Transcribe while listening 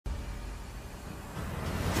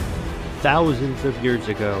Thousands of years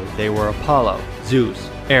ago, they were Apollo, Zeus,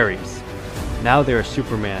 Ares. Now they are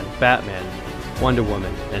Superman, Batman, Wonder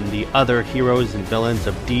Woman, and the other heroes and villains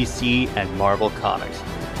of DC and Marvel Comics.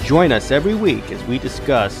 Join us every week as we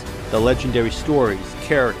discuss the legendary stories,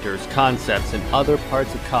 characters, concepts, and other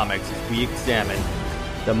parts of comics as we examine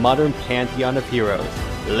the modern pantheon of heroes.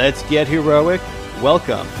 Let's get heroic.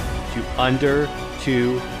 Welcome to Under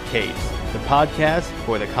Two Capes, the podcast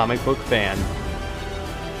for the comic book fan.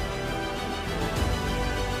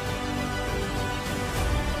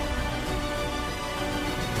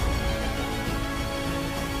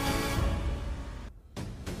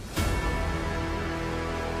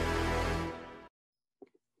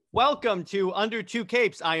 Welcome to Under Two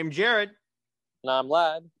Capes. I am Jared. And I'm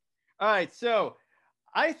Lad. All right, so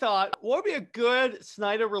I thought, what would be a good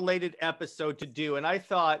Snyder-related episode to do? And I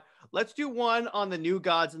thought, let's do one on the New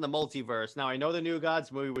Gods and the Multiverse. Now, I know the New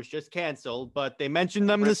Gods movie was just canceled, but they mentioned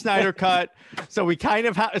them in the Snyder Cut, so we kind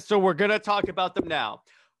of so we're going to talk about them now.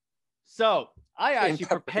 So I actually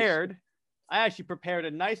prepared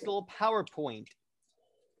a nice little PowerPoint.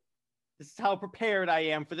 This is how prepared I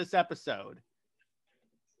am for this episode.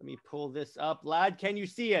 Let me pull this up. Lad, can you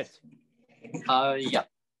see it? Yeah.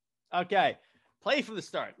 Okay. Play from the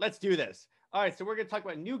start. Let's do this. All right, so we're going to talk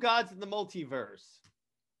about New Gods and the Multiverse.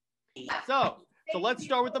 So let's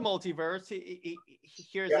start with the Multiverse.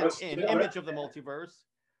 Here's an image of the Multiverse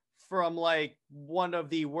from like one of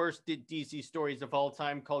the worst DC stories of all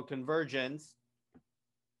time called Convergence.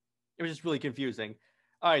 It was just really confusing.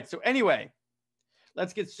 All right, so anyway,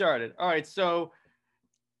 let's get started. All right, so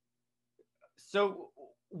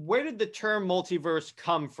where did the term multiverse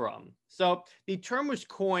come from? So the term was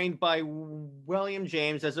coined by William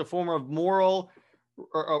James as a form of moral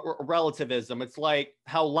relativism. It's like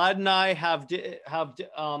how Lad and I have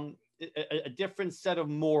a different set of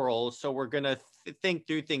morals, so we're going to think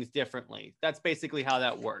through things differently. That's basically how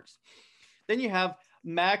that works. Then you have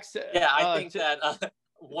Max. Yeah, I think that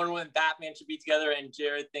Wonder Woman and Batman should be together, and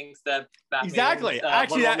Jared thinks that Batman exactly.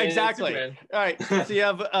 Exactly. All right. So you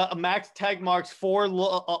have Max tag marks 4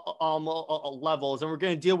 levels, and we're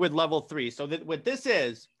going to deal with level 3. So what this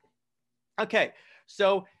is, okay.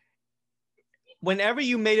 So whenever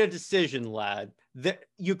you made a decision, Lad, that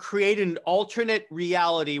you created an alternate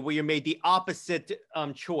reality where you made the opposite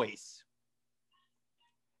choice.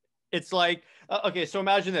 It's like, okay, so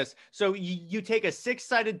imagine this. So you take a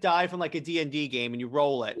 6-sided die from like a D&D game and you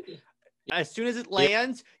roll it. As soon as it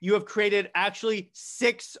lands, you have created actually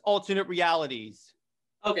 6 alternate realities.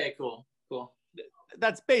 Okay, cool.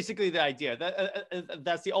 That's basically the idea.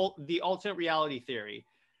 That's the alternate reality theory.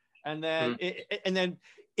 And then,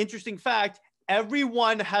 interesting fact,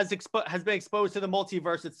 everyone has been exposed to the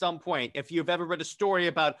multiverse at some point. If you've ever read a story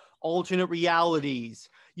about alternate realities,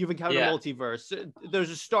 you've encountered a multiverse.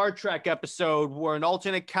 There's a Star Trek episode where an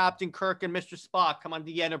alternate Captain Kirk and Mr. Spock come on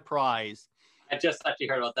the Enterprise. I just actually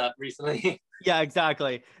heard about that recently. Yeah,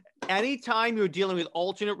 exactly. Anytime you're dealing with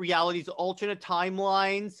alternate realities, alternate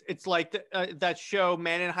timelines, it's like that show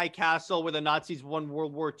Man in High Castle where the Nazis won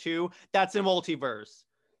World War II. That's a multiverse.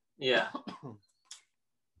 Yeah.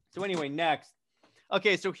 So anyway, next.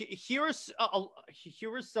 Okay, so here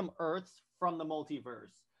are some Earths from the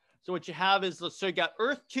multiverse. So what you have is, so you got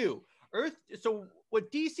Earth 2. So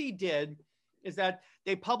what DC did is that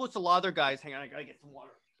they published a lot of their guys. Hang on, I gotta get some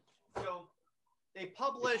water. So they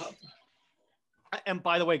published, and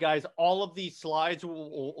by the way, guys, all of these slides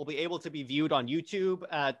will be able to be viewed on YouTube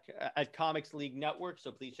at Comics League Network.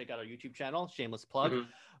 So please check out our YouTube channel. Shameless plug. Mm-hmm.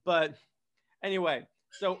 But anyway,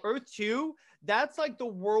 so Earth 2, that's like the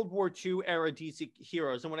World War II era DC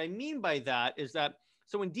heroes. And what I mean by that is that,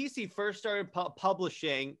 so when DC first started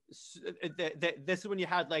publishing, this is when you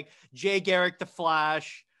had like Jay Garrick, The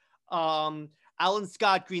Flash, Alan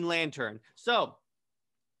Scott, Green Lantern. So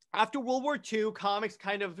after World War II, comics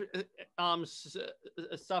kind of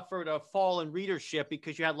suffered a fall in readership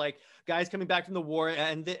because you had like guys coming back from the war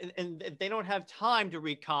and they don't have time to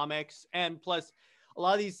read comics. And plus, a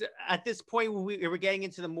lot of these, at this point, we were getting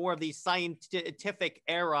into the more of the scientific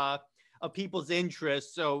era of people's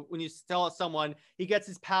interests. So when you tell someone he gets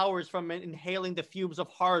his powers from inhaling the fumes of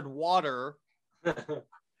hard water,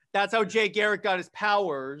 that's how Jay Garrick got his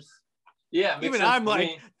powers. Yeah, even I'm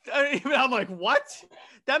like, what?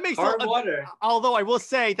 That makes hard water. Although I will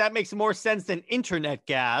say that makes more sense than internet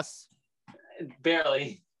gas.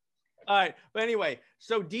 Barely. All right, but anyway,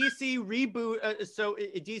 so DC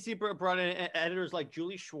DC brought in editors like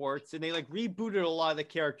Julie Schwartz, and they like rebooted a lot of the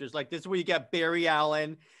characters. Like this is where you get Barry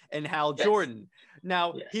Allen and Hal Jordan.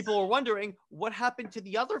 Now, people are wondering what happened to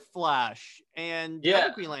the other Flash and the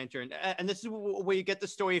other Green Lantern, and this is where you get the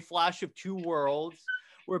story Flash of Two Worlds,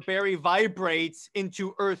 where Barry vibrates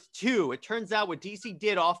into Earth 2. It turns out what DC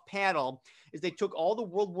did off panel is they took all the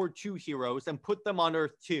World War II heroes and put them on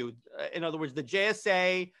Earth 2. In other words, the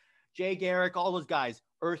JSA, Jay Garrick, all those guys,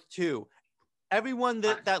 Earth 2. Everyone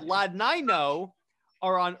that Lad and I know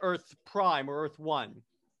are on Earth Prime or Earth 1.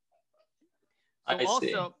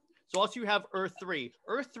 So also you have Earth 3.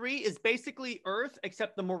 Earth 3 is basically Earth,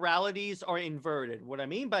 except the moralities are inverted. What I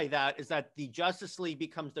mean by that is that the Justice League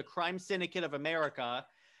becomes the crime syndicate of America,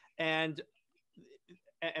 and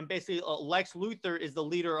basically Lex Luthor is the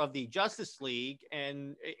leader of the Justice League,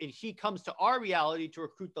 and he comes to our reality to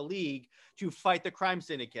recruit the League to fight the crime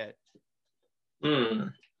syndicate.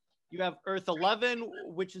 You have Earth 11,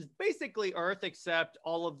 which is basically Earth, except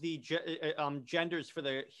all of the genders for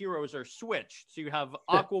the heroes are switched. So you have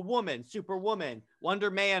Aquawoman, Superwoman,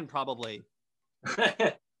 Wonder Man, probably.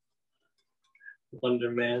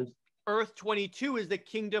 Wonder Man. Earth 22 is the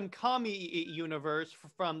Kingdom Come universe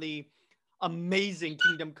from the amazing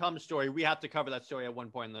Kingdom Come story. We have to cover that story at one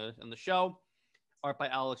point in the show. Art by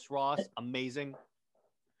Alex Ross, amazing.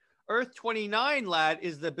 Earth 29, Lad,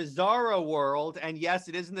 is the Bizarro world, and yes,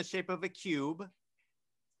 it is in the shape of a cube.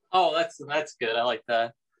 Oh, that's good. I like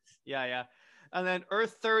that. Yeah. And then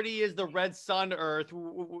Earth 30 is the Red Sun Earth,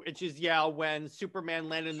 which is when Superman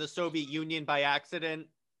landed in the Soviet Union by accident.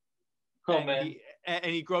 Man.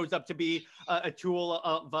 He grows up to be a tool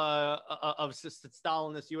of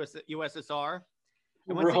Stalinist USSR.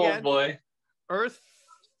 And once again, boy. Earth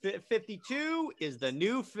 52 is the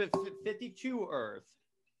new 52 Earth.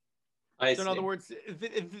 So in other words,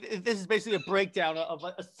 this is basically a breakdown of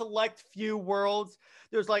a select few worlds.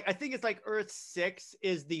 There's I think it's Earth 6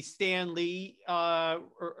 is the Stan Lee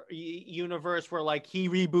universe where he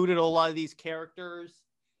rebooted a lot of these characters.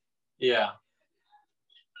 Yeah.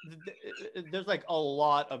 There's a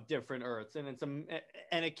lot of different Earths, and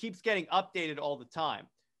it keeps getting updated all the time.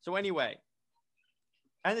 So anyway,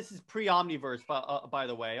 and this is pre-Omniverse, by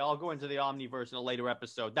the way. I'll go into the Omniverse in a later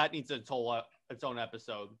episode. That needs its own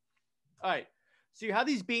episode. All right, so you have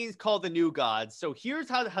these beings called the New Gods. So here's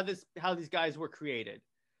how these guys were created.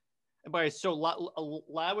 And by so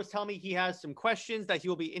Lad was telling me he has some questions that he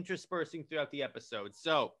will be interspersing throughout the episode.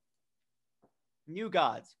 So, New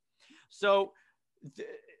Gods. So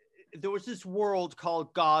there was this world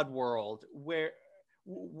called God World,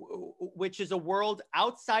 which is a world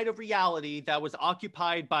outside of reality that was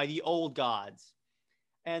occupied by the old gods.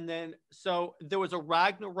 And then, so there was a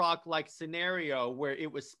Ragnarok-like scenario where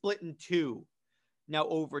it was split in two. Now,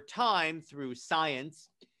 over time, through science,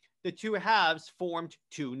 the two halves formed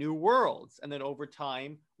two new worlds. And then over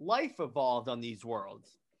time, life evolved on these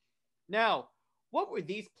worlds. Now, what were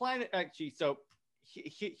these planets? Actually, so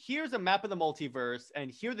here's a map of the multiverse,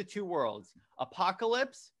 and here are the two worlds,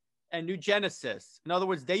 Apocalypse and New Genesis. In other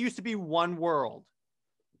words, they used to be one world.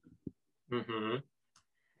 Mm-hmm.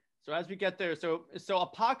 So as we get there, so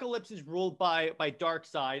Apocalypse is ruled by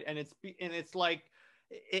Darkseid, and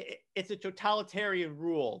it's a totalitarian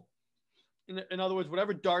rule. In other words,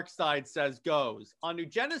 whatever Darkseid says goes. On New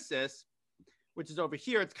Genesis, which is over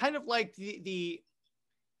here, it's kind of like the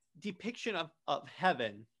depiction of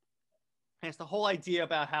heaven. And it's the whole idea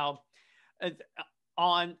about how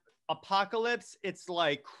on Apocalypse, it's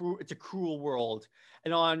it's a cruel world,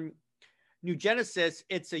 and on New Genesis,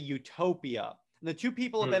 it's a utopia. And the two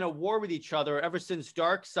people have been at war with each other ever since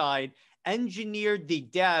Darkseid engineered the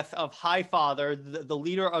death of Highfather, the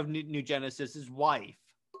leader of New Genesis' wife.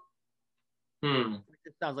 It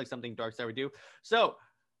sounds like something Darkseid would do. So,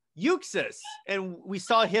 Euxis, and we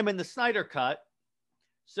saw him in the Snyder Cut.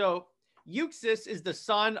 So, Euxis is the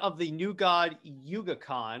son of the new god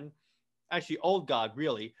Yuga-Khan. Actually, old god,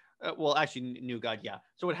 really. New god, yeah.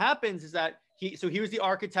 So what happens is that he was the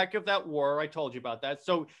architect of that war. I told you about that.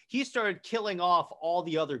 So he started killing off all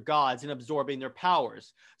the other gods and absorbing their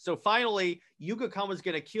powers. So finally, Yuga-Khan was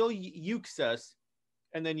going to kill Euxis,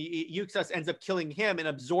 and then Euxis ends up killing him and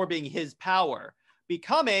absorbing his power,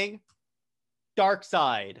 becoming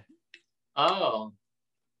Darkseid. Oh,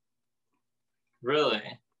 really?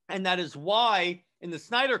 And that is why in the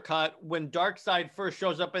Snyder Cut, when Darkseid first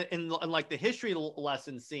shows up in the history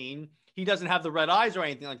lesson scene, he doesn't have the red eyes or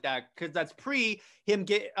anything like that, because that's pre him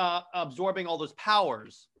absorbing all those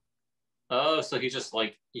powers. Oh, so he's just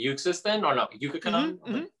like Euxis then, or no?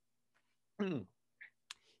 Yuga-Khan?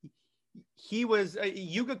 He was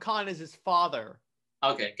Yuga-Khan is his father.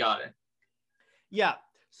 Okay, got it. Yeah.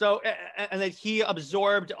 So and then he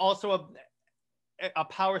absorbed also a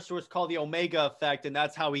power source called the Omega effect, and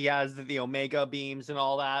that's how he has the Omega beams and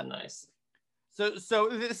all that. Nice. So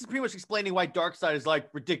this is pretty much explaining why Darkseid is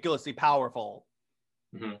ridiculously powerful.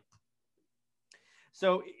 Mm-hmm.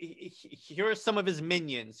 So here are some of his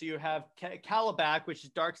minions. So you have Calabac, which is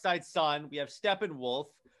Darkseid's son. We have Steppenwolf,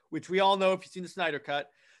 which we all know if you've seen the Snyder Cut.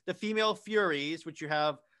 The female Furies, which you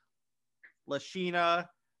have Lashina,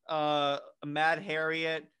 Mad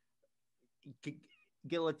Harriet,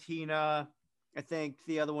 Guillotina. I think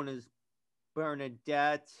the other one is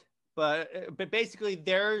Bernadette. But basically,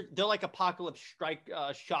 they're like Apocalypse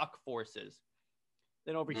shock forces.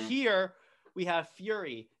 Then over here, we have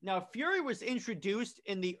Fury. Now, Fury was introduced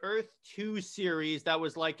in the Earth 2 series that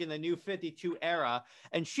was like in the New 52 era,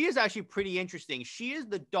 and she is actually pretty interesting. She is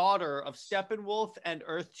the daughter of Steppenwolf and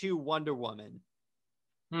Earth 2 Wonder Woman.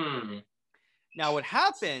 Now, what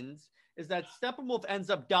happens is that Steppenwolf ends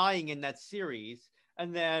up dying in that series,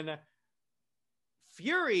 and then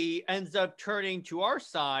Fury ends up turning to our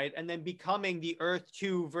side and then becoming the Earth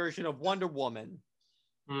 2 version of Wonder Woman.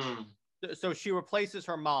 So she replaces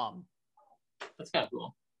her mom. That's kind of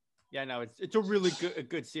cool. Yeah, no, it's a really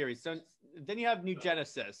good series. So then you have New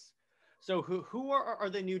Genesis. So who are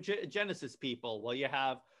the New Genesis people? Well, you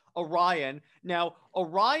have Orion. Now,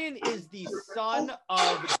 Orion is the son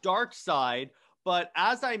of Darkseid, but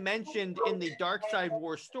as I mentioned in the Darkseid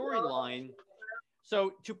War storyline,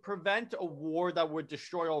 so to prevent a war that would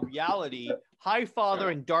destroy all reality,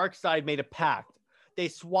 Highfather and Darkseid made a pact. They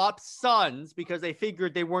swapped sons because they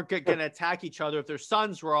figured they weren't going to attack each other if their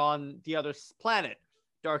sons were on the other planet.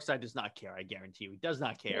 Darkseid does not care, I guarantee you. He does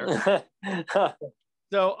not care.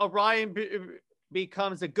 So Orion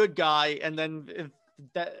becomes a good guy, and then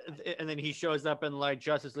he shows up in like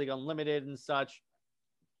Justice League Unlimited and such.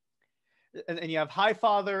 And you have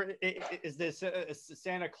Highfather is this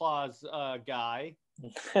Santa Claus guy.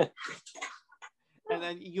 And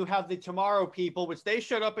then you have the Tomorrow People, which they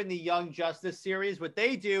showed up in the Young Justice series. What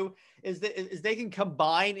they do is they can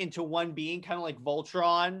combine into one being, kind of like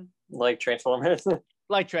Voltron. Like Transformers?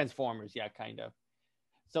 Like Transformers, yeah, kind of.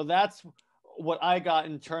 So that's what I got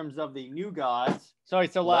in terms of the new gods. Sorry,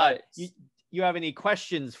 so nice. You have any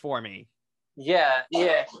questions for me? Yeah.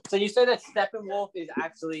 So you said that Steppenwolf is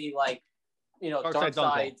actually like,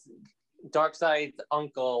 Darkseid's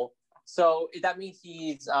uncle. So that means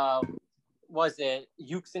he's was it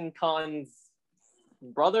Yuxin Khan's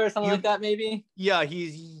brother or something like that, maybe? Yeah,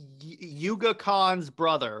 he's Yuga Khan's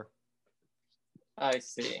brother. I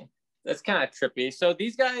see. That's kind of trippy. So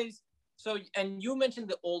these guys, and you mentioned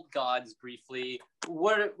the old gods briefly.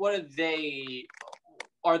 What are they?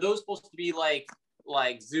 Are those supposed to be like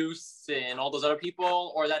Zeus and all those other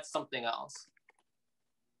people, or that's something else?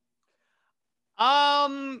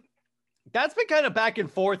 That's been kind of back and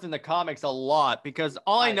forth in the comics a lot, because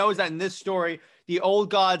all I know is that in this story, the old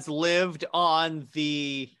gods lived on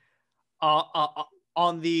the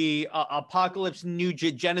Apocalypse New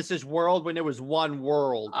Genesis world when there was one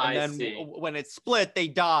world, and then when it split, they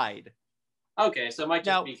died. Okay, so it might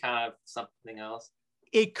just be kind of something else.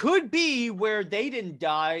 It could be where they didn't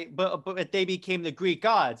die, but they became the Greek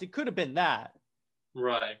gods. It could have been that.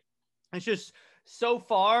 Right. It's just, so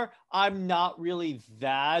far, I'm not really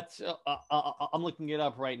that. I'm looking it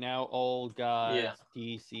up right now. Old gods,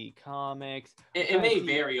 DC Comics. It may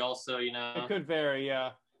vary also, It could vary, yeah.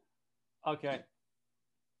 Okay.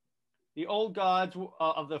 The old gods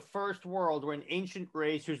of the first world were an ancient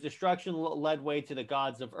race whose destruction led way to the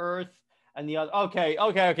gods of Earth and the other.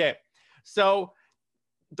 Okay. So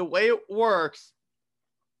the way it works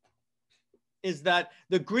is that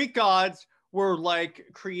the Greek gods were like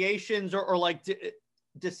creations or like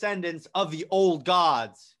descendants of the old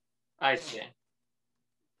gods. I see.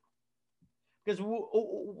 Because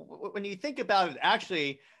when you think about it,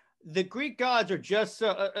 actually, the Greek gods are just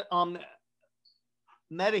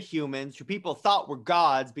metahumans who people thought were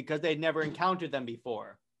gods because they'd never encountered them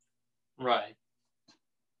before. Right.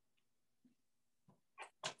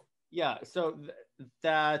 Yeah, so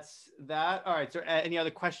that's that. All right, so any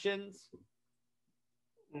other questions?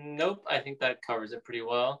 Nope, I think that covers it pretty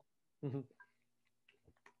well. Mm-hmm. All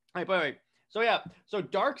right, by the way, so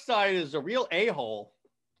Darkseid is a real a-hole.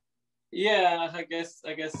 Yeah, I guess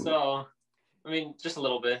so. I mean, just a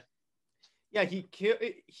little bit. Yeah, he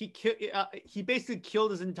basically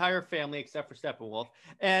killed his entire family except for Steppenwolf,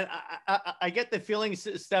 and I get the feeling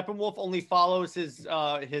Steppenwolf only follows his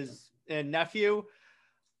nephew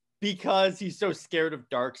because he's so scared of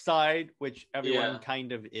Darkseid, which everyone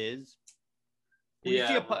kind of is.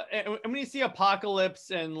 When you see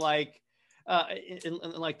Apocalypse and like in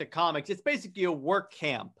like the comics, it's basically a work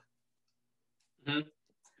camp. Mm-hmm.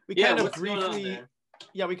 We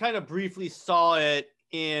kind of briefly saw it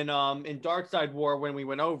in Darkseid War when we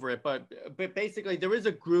went over it, but basically there is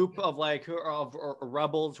a group of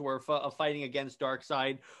rebels who are fighting against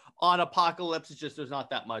Darkseid On Apocalypse, it's just there's not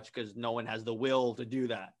that much because no one has the will to do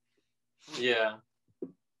that. Yeah.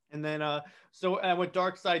 And then and what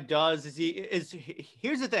Darkseid does is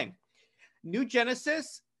here's the thing. New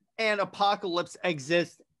Genesis and Apocalypse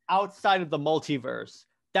exist outside of the multiverse.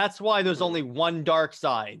 That's why there's only one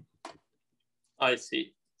Darkseid. I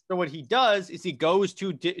see. So what he does is he goes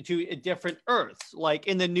to different Earths. Like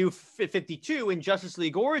in the New 52 in Justice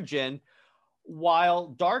League Origin,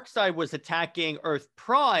 while Darkseid was attacking Earth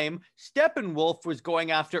Prime, Steppenwolf was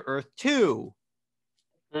going after Earth 2.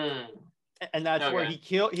 And that's where he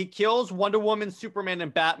kills Wonder Woman, Superman,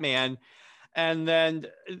 and Batman. And then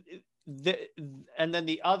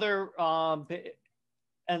the other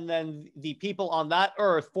and then the people on that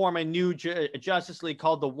Earth form a new Justice League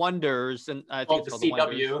called the Wonders, and I think it's called the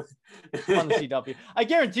CW. On the CW, I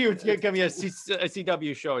guarantee you it's going to be a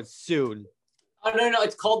CW show soon. Oh no,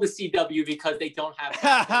 it's called the CW because they don't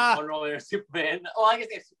have Wonder Woman or Superman. Oh, I guess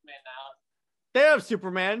they have Superman now. They have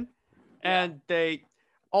Superman, and they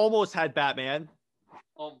almost had Batman.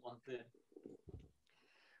 Almost.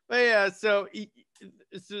 But yeah, so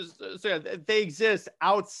they exist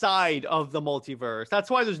outside of the multiverse. That's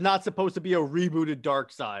why there's not supposed to be a rebooted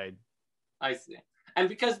Darkseid. I see. And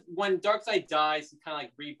because when Darkseid dies, he's kind of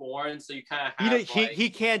like reborn, so you kind of have he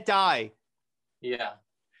can't die. Yeah.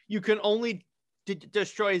 You can only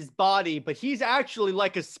destroy his body, but he's actually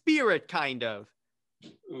like a spirit, kind of.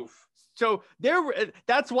 Oof. So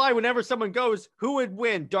that's why whenever someone goes, who would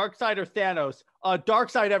win, Darkseid or Thanos?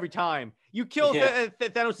 Darkseid every time. You kill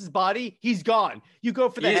Thanos' body, he's gone. You go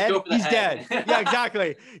for the head, he's dead. Yeah,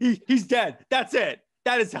 exactly. He's dead. That's it.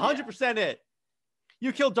 That is 100% it.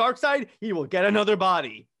 You kill Darkseid, he will get another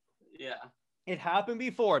body. Yeah. It happened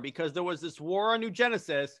before because there was this war on New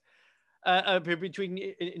Genesis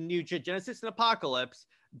between New Genesis and Apocalypse.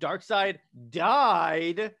 Darkseid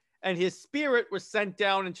died, and his spirit was sent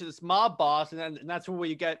down into this mob boss, and that's where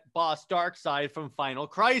you get Boss Darkseid from Final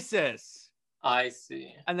Crisis. I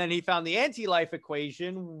see. And then he found the anti-life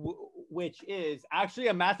equation, which is actually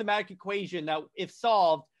a mathematical equation that, if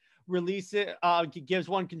solved, gives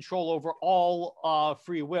one control over all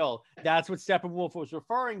free will. That's what Steppenwolf was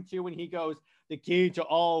referring to when he goes, the key to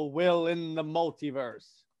all will in the multiverse.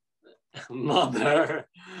 Mother.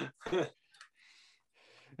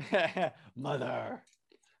 Mother.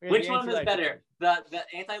 Which one is better? The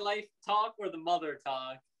anti-life talk or the mother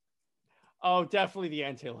talk? Oh, definitely the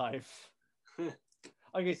anti-life.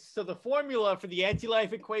 Okay, so the formula for the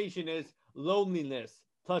anti-life equation is loneliness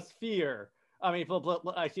plus fear.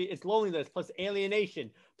 Actually, it's loneliness plus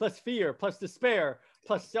alienation plus fear plus despair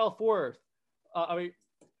plus self-worth.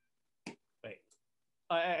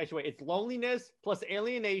 It's loneliness plus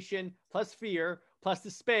alienation plus fear plus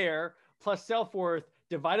despair plus self-worth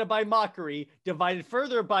divided by mockery, divided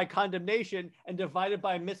further by condemnation, and divided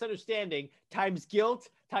by misunderstanding, times guilt,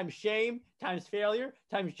 times shame, times failure,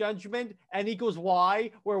 times judgment, n equals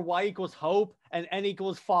y, where y equals hope, and n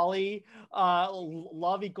equals folly,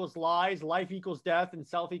 love equals lies, life equals death, and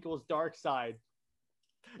self equals dark side.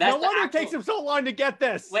 No wonder it takes him so long to get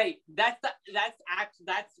this. Wait, that's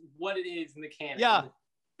what it is in the canon. Yeah,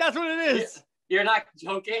 that's what it is. You're not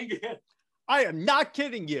joking? I am not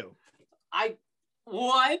kidding you.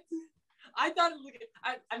 What? I thought,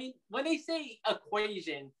 I mean, when they say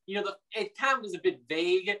equation, it kind of was a bit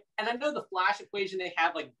vague. And I know the Flash equation, they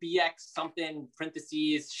have like BX something,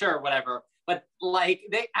 parentheses, sure, whatever. But like,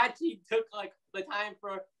 they actually took like the time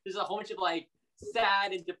for, there's a whole bunch of like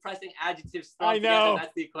sad and depressing adjectives thrown together.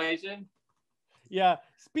 That's the equation. Yeah,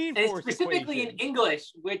 Speed Force specifically equation. In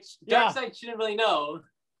English, which Darkseid shouldn't really know.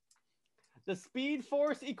 The Speed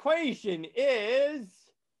Force equation is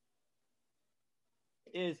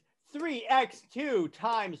 3x2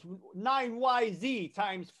 times 9yz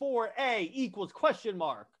times 4a equals question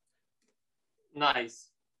mark. Nice.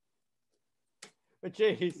 But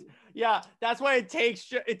jeez, yeah, that's why it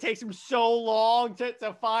takes him so long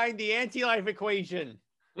to find the anti-life equation.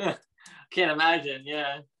 Can't imagine,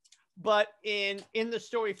 yeah. But in the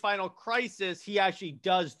story Final Crisis, he actually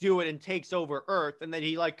does do it and takes over Earth, and then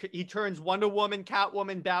he turns Wonder Woman,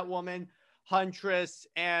 Catwoman, Batwoman, Huntress,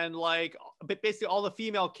 and like basically all the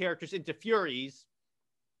female characters into Furies.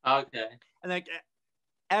 Okay. And like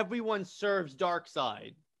everyone serves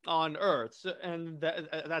Darkseid on Earth, and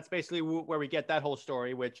that's basically where we get that whole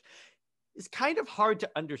story, which is kind of hard to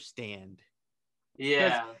understand.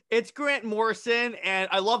 Yeah, it's Grant Morrison, and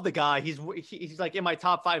I love the guy. He's like in my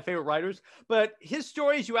top 5 favorite writers, but his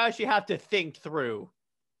stories you actually have to think through.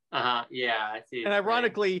 Yeah, I see. And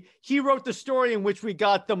ironically, he wrote the story in which we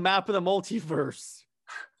got the map of the multiverse.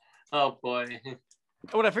 Oh boy.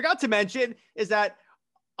 What I forgot to mention is that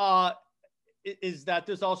is that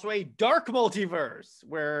there's also a dark multiverse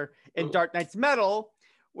where in Dark Knight's Metal,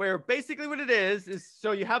 where basically what it is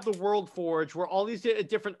so you have the World Forge where all these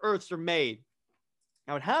different Earths are made.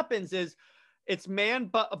 Now what happens is it's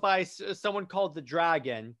manned by someone called the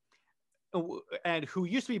Dragon, and who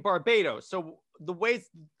used to be Barbados. So the way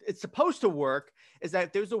it's supposed to work is that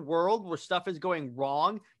if there's a world where stuff is going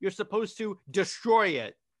wrong, you're supposed to destroy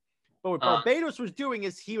it. But what Barbados was doing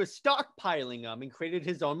is he was stockpiling them and created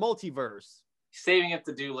his own multiverse. Saving it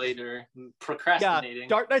to do later, procrastinating. Yeah,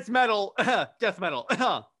 Dark Knight's Metal, Death Metal.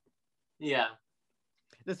 Yeah.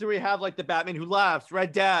 This is where we have like the Batman Who Laughs,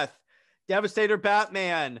 Red Death, Devastator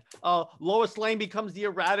Batman, Lois Lane becomes the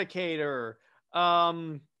Eradicator.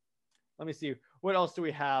 Let me see. What else do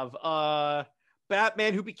we have?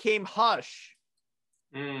 Batman Who Became Hush.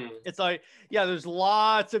 It's like, yeah, there's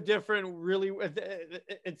lots of different really,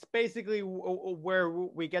 it's basically where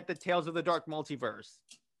we get the Tales of the Dark Multiverse.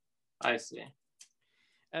 I see.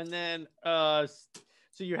 And then, so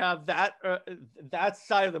you have that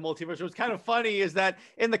side of the multiverse. What's kind of funny is that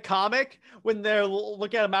in the comic, when they're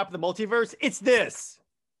looking at a map of the multiverse, it's this.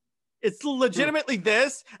 It's legitimately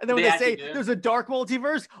this. And then when they say there's a dark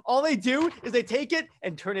multiverse, all they do is they take it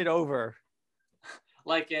and turn it over.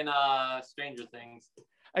 Like in Stranger Things.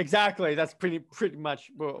 Exactly. That's pretty much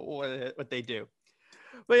what they do.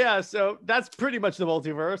 But yeah, so that's pretty much the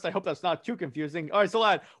multiverse. I hope that's not too confusing. All right, so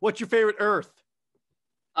lad, what's your favorite Earth?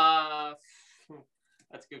 That's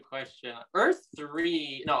a good question. Earth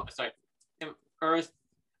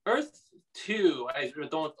 2. I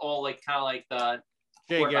don't all like kind of like the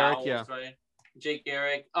Jay Garrick, owls, yeah. Right? Jay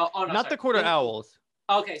Garrick. Oh no, not sorry. The Court of Owls.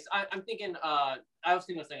 Okay, so I'm thinking. I was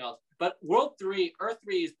thinking of something else. But Earth 3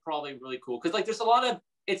 is probably really cool because like there's a lot of.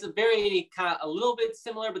 It's a very kind of a little bit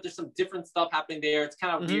similar, but there's some different stuff happening there. It's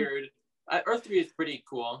kind of weird. Earth 3 is pretty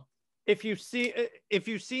cool. If you've seen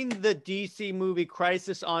the DC movie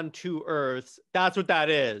Crisis on Two Earths, that's what that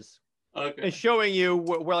is. Okay. It's showing you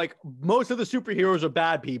where like most of the superheroes are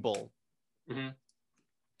bad people. And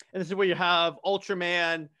this is where you have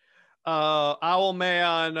Ultraman,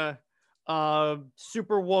 Owlman,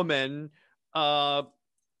 Superwoman,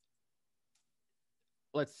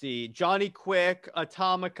 let's see, Johnny Quick,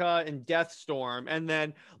 Atomica, and Deathstorm. And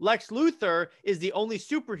then Lex Luthor is the only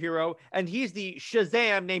superhero, and he's the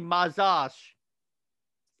Shazam named Mazash,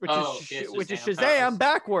 which is Shazam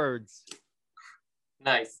backwards.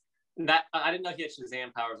 Nice. That I didn't know he had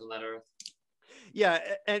Shazam powers on that Earth. Yeah,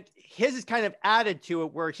 and his is kind of added to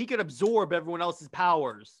it where he could absorb everyone else's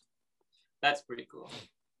powers. That's pretty cool.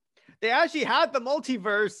 They actually had the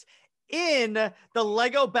multiverse in the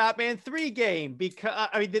Lego Batman 3 game, because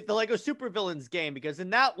the Lego Supervillains game, because in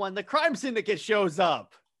that one the Crime Syndicate shows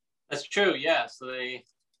up. That's true, yeah. So they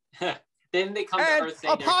then they come and to Earth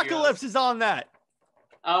saying Apocalypse is on that.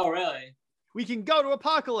 Oh really? We can go to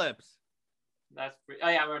Apocalypse. That's pretty. Oh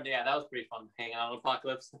yeah, I remember. Yeah, that was pretty fun hanging out on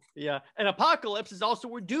Apocalypse. Yeah, and Apocalypse is also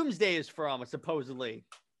where Doomsday is from, supposedly.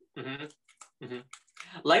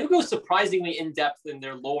 Lego goes surprisingly in depth in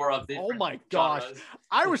their lore of the. Oh my gosh,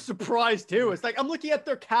 I was surprised too. It's like I'm looking at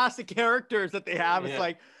their cast of characters that they have. It's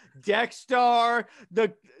like Dexter,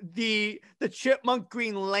 the Chipmunk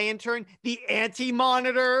Green Lantern, the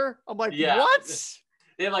Anti-Monitor. I'm like, what?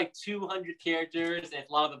 They have like 200 characters and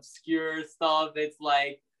a lot of obscure stuff. It's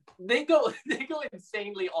like they go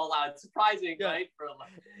insanely all out. It's surprising, right? For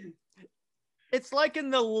like. It's like in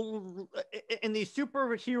the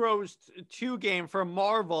Superheroes 2 game for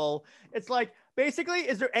Marvel. It's like, basically,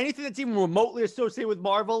 is there anything that's even remotely associated with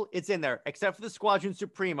Marvel? It's in there, except for the Squadron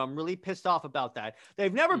Supreme. I'm really pissed off about that.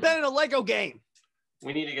 They've never been in a Lego game.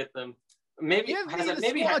 We need to get them. Maybe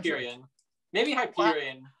Hyperion. Maybe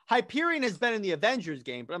Hyperion. Hyperion has been in the Avengers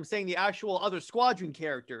game, but I'm saying the actual other Squadron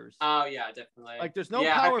characters. Oh, yeah, definitely. Like, there's no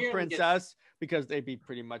Power Hyperion Princess, because they'd be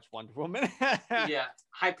pretty much Wonder Woman. Yeah,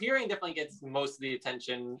 Hyperion definitely gets most of the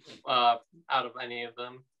attention out of any of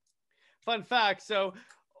them. Fun fact, so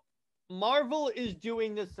Marvel is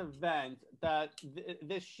doing this event that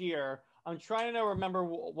this year. I'm trying to remember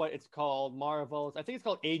what it's called. Marvel's, I think it's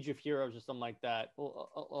called Age of Heroes or something like that.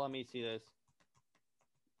 Let me see this.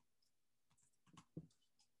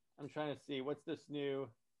 I'm trying to see what's this new.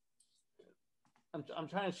 I'm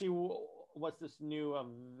trying to see what's this new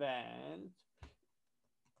event,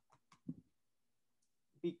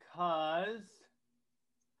 because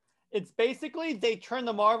it's basically they turn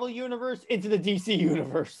the Marvel universe into the DC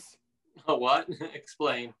universe. Oh, what?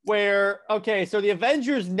 Explain. Where, okay, so the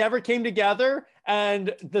Avengers never came together,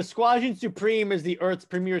 and the Squadron Supreme is the Earth's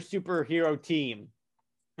premier superhero team.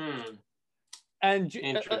 And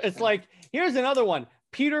it's like, here's another one.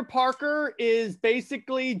 Peter Parker is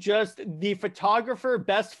basically just the photographer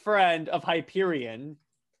best friend of Hyperion.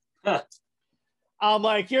 Huh. I'm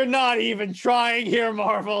like, you're not even trying here,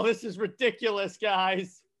 Marvel. This is ridiculous,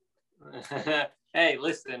 guys. Hey,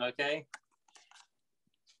 listen, okay?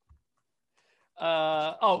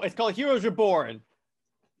 It's called Heroes Reborn.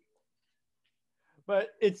 But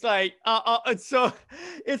it's like,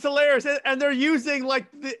 it's hilarious, and they're using like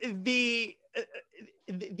the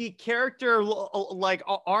character like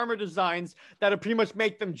armor designs that pretty much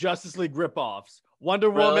make them Justice League ripoffs.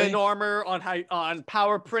 Wonder Woman armor on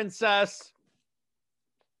Power Princess.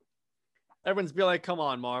 Everyone's be like, come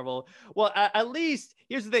on, Marvel. Well, at least,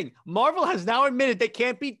 here's the thing. Marvel has now admitted they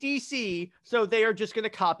can't beat DC, so they are just going to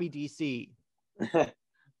copy DC.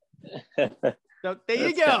 So there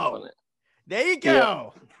you go. There you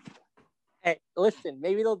go. Yeah. Hey, listen,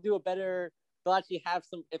 maybe they'll do a better, they'll actually have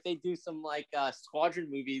some, if they do some like Squadron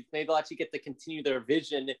movies, maybe they'll actually get to continue their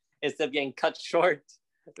vision instead of getting cut short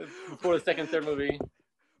before the second, third movie.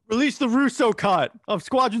 Release the Russo cut of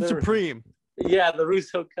Squadron Supreme. Yeah, the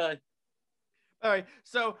Russo cut. All right,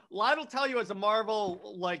 so Lyle will tell you as a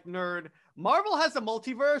Marvel like nerd, Marvel has a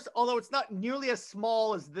multiverse, although it's not nearly as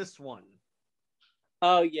small as this one.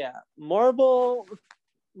 Oh yeah, Marvel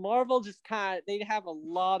just kind of, they have a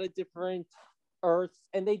lot of different Earths,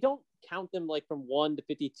 and they don't count them like from 1 to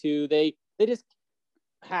 52. They just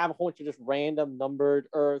have a whole bunch of just random numbered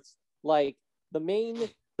Earths. Like the main.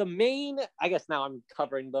 I guess now I'm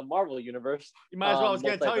covering the Marvel universe. You might as well. I was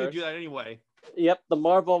going to tell you to do that anyway. Yep, the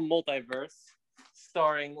Marvel Multiverse,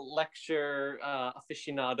 starring lecture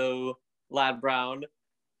aficionado Lad Brown,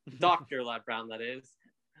 Dr. Lad Brown, that is.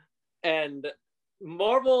 And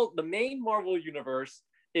Marvel, the main Marvel universe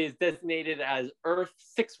is designated as Earth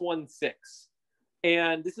 616.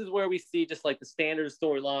 And this is where we see just like the standard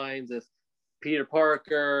storylines of Peter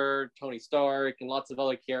Parker, Tony Stark, and lots of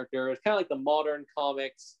other characters, kind of like the modern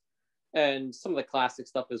comics and some of the classic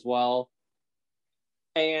stuff as well.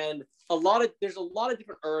 And there's a lot of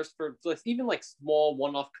different Earths for even like small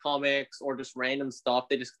one-off comics or just random stuff.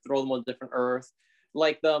 They just throw them on different Earths.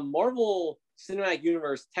 Like the Marvel Cinematic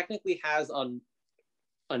Universe technically has a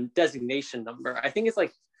designation number. I think it's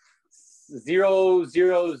like 0006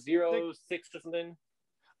 or something.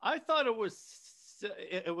 I thought it was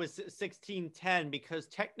 1610 because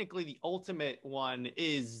technically the ultimate one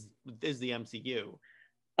is the MCU.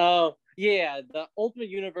 Oh yeah, the Ultimate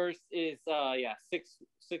Universe is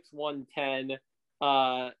 6110.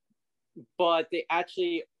 But they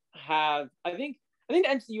actually have, I think the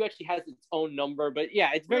MCU actually has its own number, but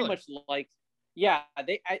yeah, it's very much like, yeah,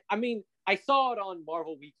 I mean, I saw it on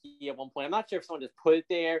Marvel Wiki at one point. I'm not sure if someone just put it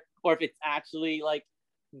there or if it's actually like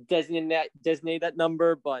designate that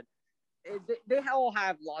number, but they all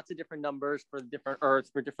have lots of different numbers for different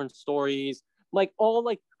Earths, for different stories. Like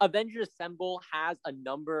Avengers Assemble has a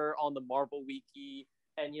number on the Marvel Wiki,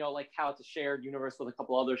 and like how it's a shared universe with a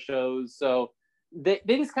couple other shows. So they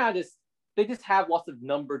just have lots of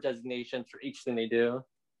number designations for each thing they do.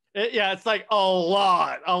 It's like a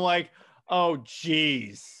lot. I'm like, oh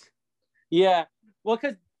geez. Yeah, well,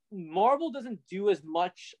 because Marvel doesn't do as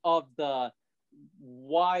much of the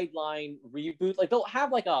wide line reboot. Like they'll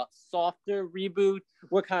have like a softer reboot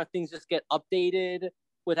where kind of things just get updated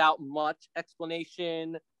without much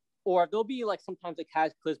explanation, or there'll be like sometimes a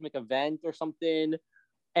cataclysmic event or something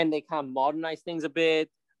and they kind of modernize things a bit,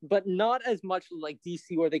 but not as much like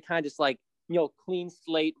DC where they kind of just like clean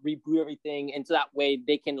slate, reboot everything, and so that way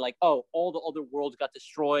they can like, oh, all the other worlds got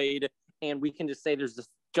destroyed and we can just say there's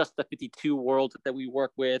just the 52 worlds that we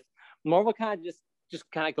work with. Marvel kind of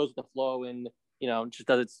just kind of goes with the flow and just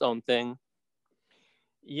does its own thing.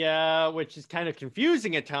 Yeah, which is kind of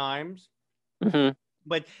confusing at times. Mm-hmm.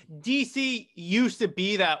 But DC used to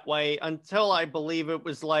be that way until I believe it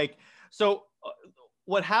was like, so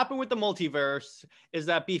what happened with the multiverse is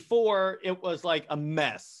that before it was like a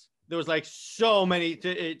mess. There was like so many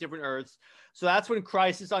different Earths. So that's when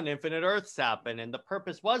Crisis on Infinite Earths happened. And the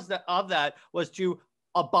purpose was was to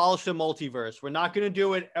abolish the multiverse. We're not going to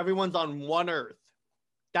do it. Everyone's on one Earth.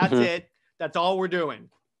 That's it. That's all we're doing.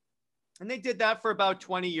 And they did that for about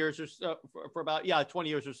 20 years or so, for about 20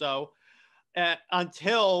 years or so,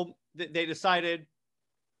 until they decided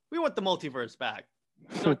we want the multiverse back.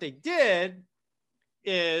 So what they did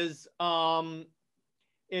is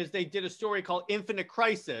they did a story called Infinite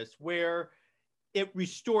Crisis where it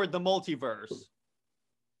restored the multiverse.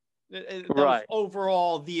 That was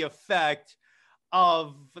overall the effect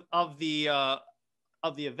of the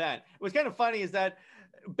event. It was kind of funny is that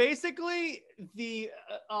basically the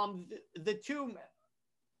two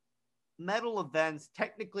metal events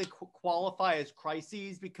technically qualify as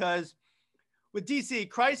crises because with DC,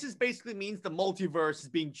 crisis basically means the multiverse is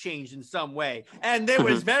being changed in some way. And it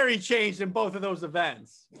was very changed in both of those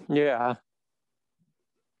events. Yeah.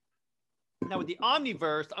 Now, with the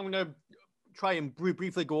Omniverse, I'm going to try and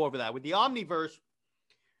briefly go over that. With the Omniverse,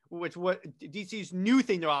 which what DC's new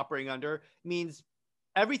thing they're operating under, means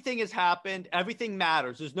everything has happened. Everything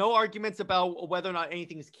matters. There's no arguments about whether or not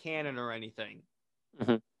anything is canon or anything,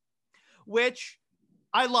 which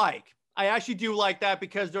I like. I actually do like that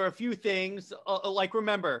because there are a few things, like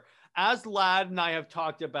remember, as Lad and I have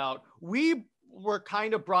talked about, we were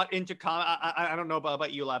kind of brought into I don't know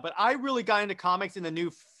about you, Lad, but I really got into comics in the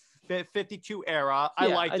new 52 era. I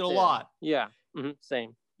liked it a lot. Yeah,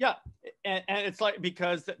 same. Yeah, and it's like,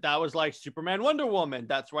 because that was like Superman, Wonder Woman.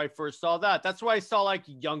 That's where I first saw that. That's where I saw like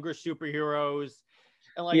younger superheroes,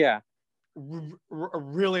 and like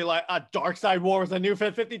really like a Dark Side War was a new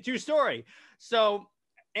 52 story. So,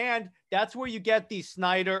 and that's where you get the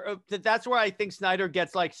Snyder. That's where I think Snyder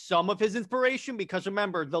gets like some of his inspiration, because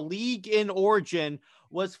remember, the League in Origin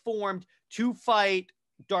was formed to fight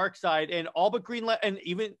Darkseid, and all but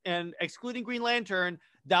and excluding Green Lantern,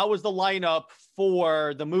 that was the lineup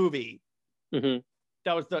for the movie. That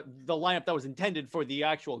was the lineup that was intended for the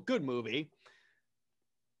actual good movie.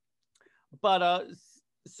 But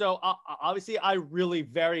so obviously, I really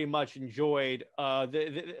very much enjoyed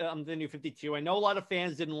the new 52. I know a lot of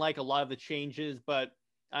fans didn't like a lot of the changes, but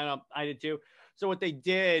I did too. So what they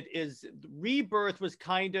did is Rebirth was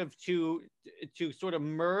kind of to sort of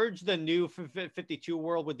merge the new 52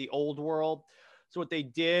 world with the old world. So what they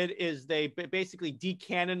did is they basically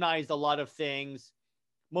decanonized a lot of things,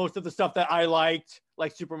 most of the stuff that I liked,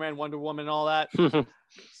 like Superman, Wonder Woman, and all that.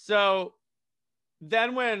 So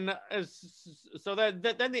then then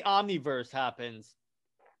the Omniverse happens,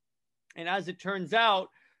 and as it turns out,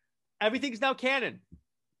 everything's now canon.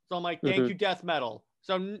 So I'm like, thank you, Death Metal.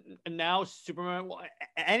 So now Superman,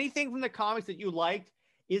 anything from the comics that you liked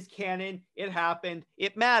is canon. It happened.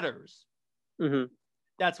 It matters.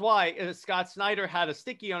 That's why Scott Snyder had a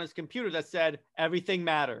sticky on his computer that said, everything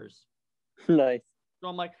matters. Nice. So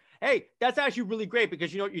I'm like, hey, that's actually really great,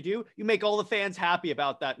 because you know what you do? You make all the fans happy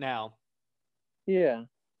about that now. Yeah.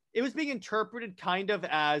 It was being interpreted kind of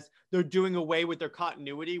as they're doing away with their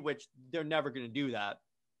continuity, which they're never going to do that.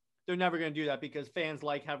 They're never going to do that, because fans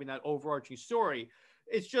like having that overarching story.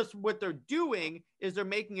 It's just what they're doing is they're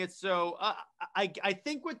making it so I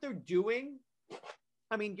think what they're doing,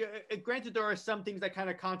 I mean, granted, there are some things that kind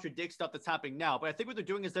of contradict stuff that's happening now, but I think what they're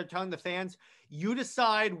doing is they're telling the fans, you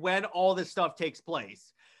decide when all this stuff takes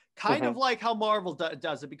place. Kind of like how Marvel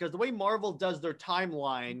does it, because the way Marvel does their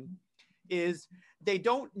timeline is they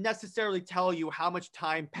don't necessarily tell you how much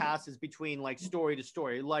time passes between like story to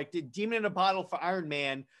story. Like the Demon in a Bottle for Iron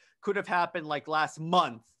Man could have happened like last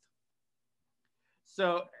month.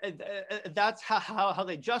 So that's how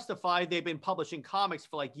they justify they've been publishing comics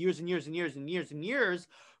for like years and years and years and years and years,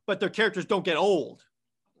 but their characters don't get old.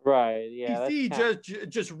 Right. Yeah. DC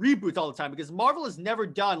just reboots all the time, because Marvel has never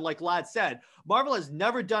done, like Lad said, Marvel has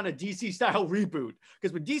never done a DC style reboot.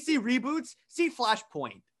 Because when DC reboots, see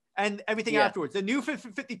Flashpoint and everything afterwards. The new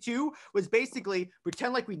 52 was basically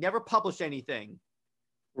pretend like we never published anything.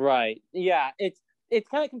 Right. Yeah. It's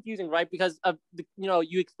kind of confusing, right? Because of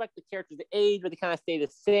you expect the characters to age, but they kind of stay the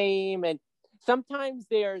same, and sometimes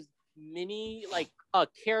there's mini like a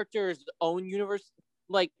character's own universe,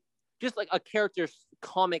 like just like a character's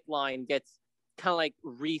comic line gets kind of like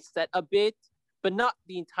reset a bit, but not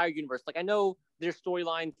the entire universe. Like I know there's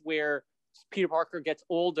storylines where Peter Parker gets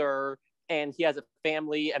older and he has a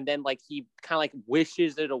family, and then like he kind of like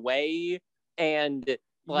wishes it away, and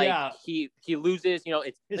like he loses,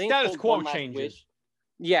 it's his status quo changes. Wish.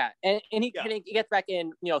 Yeah, and he gets back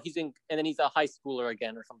in, he's in, and then he's a high schooler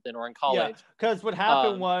again or something, or in college. Yeah, because what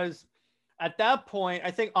happened was, at that point,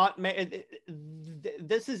 I think Aunt May,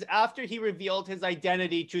 this is after he revealed his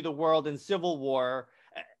identity to the world in Civil War.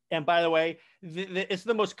 And by the way, it's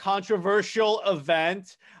the most controversial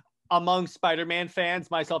event among Spider-Man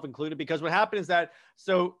fans, myself included, because what happened is that,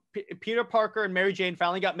 so Peter Parker and Mary Jane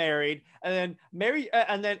finally got married, and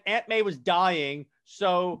then Aunt May was dying,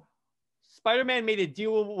 so Spider-Man made a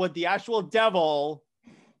deal with the actual devil,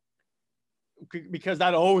 because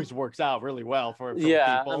that always works out really well for people.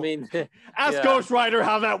 I mean, ask Ghost Rider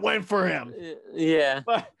how that went for him. Yeah,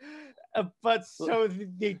 but so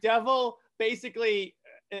the devil basically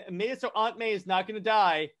made it so Aunt May is not going to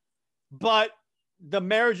die, but the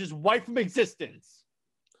marriage is wiped from existence.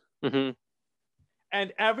 And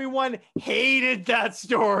everyone hated that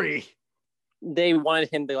story. They wanted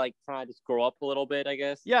him to like kind of just grow up a little bit, I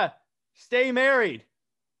guess. Yeah. Stay married.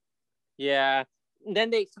 Yeah. And then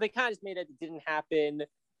they kind of just made it didn't happen.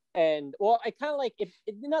 And well, I kind of like it,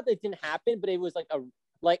 not that it didn't happen, but it was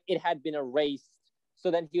like it had been erased.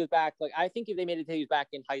 So then he was back. Like I think if they made it, he was back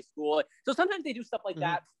in high school. So sometimes they do stuff like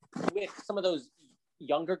that with some of those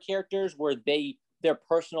younger characters where their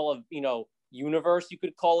personal universe, you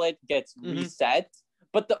could call it, gets reset,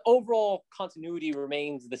 but the overall continuity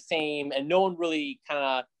remains the same, and no one really kind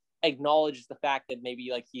of acknowledges the fact that maybe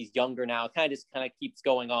like he's younger now. It kind of keeps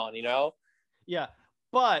going on, Yeah,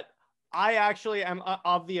 but I actually am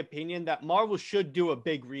of the opinion that Marvel should do a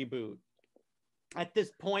big reboot at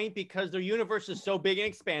this point because their universe is so big and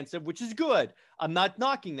expansive, which is good. I'm not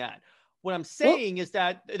knocking that. What I'm saying is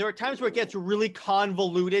that there are times where it gets really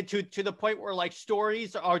convoluted to the point where like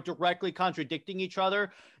stories are directly contradicting each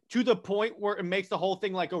other to the point where it makes the whole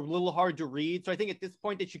thing like a little hard to read. So I think at this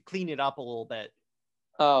point they should clean it up a little bit.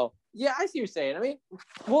 Oh, yeah, I see what you're saying. I mean,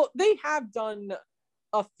 well, they have done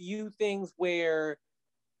a few things where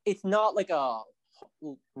it's not like a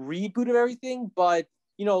reboot of everything, but,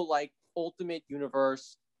 like Ultimate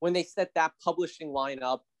Universe, when they set that publishing line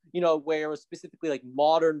up, where it was specifically like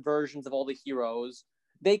modern versions of all the heroes,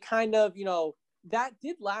 they kind of, that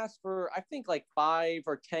did last for, I think, like 5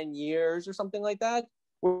 or 10 years or something like that,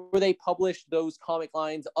 where they published those comic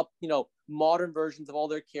lines up, modern versions of all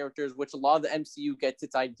their characters, which a lot of the MCU gets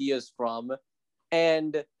its ideas from.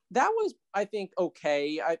 And that was, I think,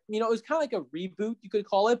 okay. It was kind of like a reboot, you could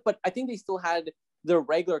call it, but I think they still had the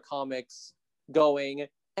regular comics going.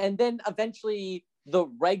 And then eventually the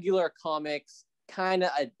regular comics kind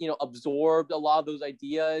of, absorbed a lot of those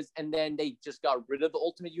ideas. And then they just got rid of the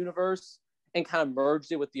Ultimate Universe and kind of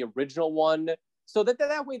merged it with the original one. So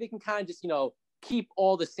that way they can kind of just, keep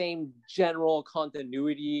all the same general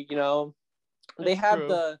continuity, They have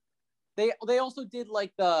true. They also did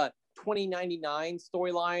like the 2099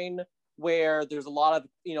 storyline where there's a lot of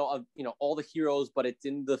all the heroes, but it's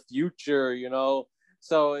in the future,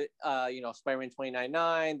 So Spider-Man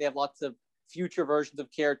 2099, they have lots of future versions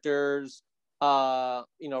of characters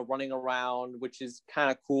running around, which is kind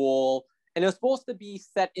of cool. And it was supposed to be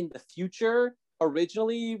set in the future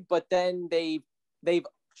originally, but then they've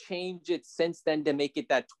changed it since then to make it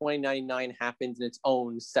that 2099 happens in its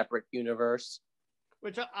own separate universe.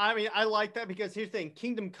 Which, I mean, I like that because here's the thing.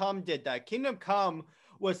 Kingdom Come did that. Kingdom Come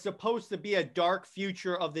was supposed to be a dark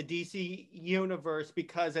future of the DC universe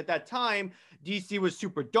because at that time, DC was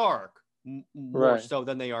super dark, more so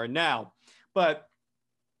than they are now. But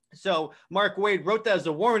so Mark Waid wrote that as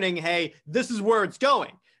a warning, hey, this is where it's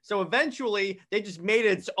going. So eventually, they just made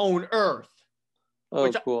it its own Earth. Oh,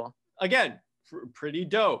 which, cool. Again, pretty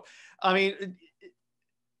dope. I mean,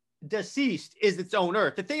 Deceased is its own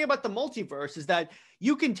Earth. The thing about the multiverse is that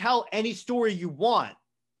you can tell any story you want.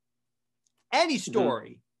 Any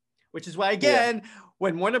story. Which is why, again,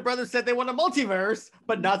 when Warner Brothers said they want a multiverse,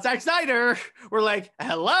 but not Zack Snyder, we're like,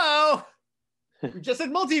 hello? We just said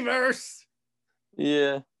multiverse.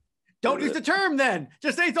 Yeah. Don't use the term then.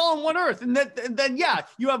 Just say it's all on one Earth. And then yeah,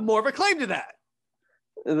 you have more of a claim to that.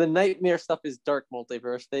 The nightmare stuff is dark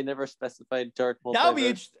multiverse. They never specified dark multiverse. That would be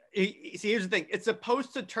interesting. See, here's the thing. It's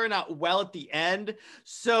supposed to turn out well at the end.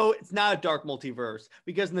 So it's not a dark multiverse.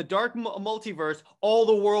 Because in the dark multiverse, all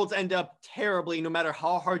the worlds end up terribly no matter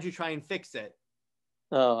how hard you try and fix it.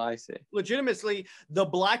 Oh, I see. Legitimately, the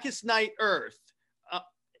Blackest Night Earth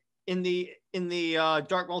in the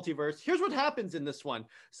dark multiverse. Here's what happens in this one.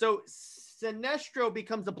 So Sinestro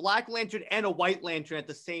becomes a Black Lantern and a White Lantern at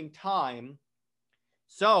the same time.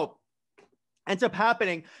 So ends up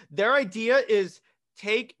happening. Their idea is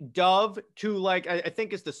take Dove to like, I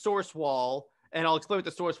think it's the source wall. And I'll explain what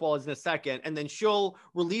the source wall is in a second. And then she'll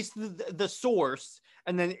release the source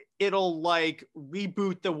and then it'll like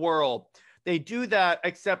reboot the world. They do that,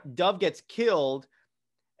 except Dove gets killed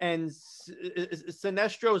and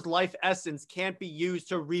Sinestro's life essence can't be used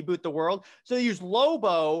to reboot the world. So they use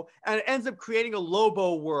Lobo and it ends up creating a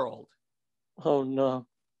Lobo world. Oh, no.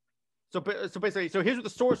 So basically, here's what the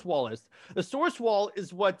source wall is. The source wall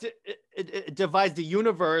is what it divides the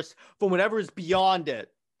universe from whatever is beyond it.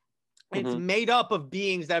 It's made up of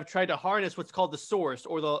beings that have tried to harness what's called the source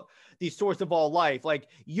or the source of all life. Like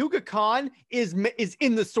Yuga Khan is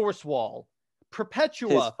in the source wall.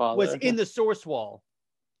 Perpetua was in the source wall.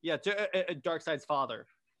 Yeah, Darkseid's father.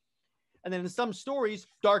 And then in some stories,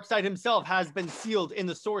 Darkseid himself has been sealed in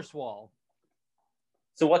the source wall.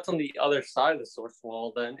 So what's on the other side of the source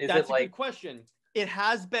wall then? That's a good question. It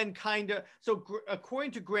has been kind of so.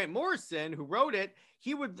 According to Grant Morrison, who wrote it,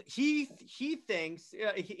 he thinks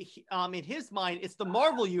in his mind it's the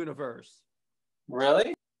Marvel universe.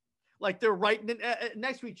 Really? Like they're right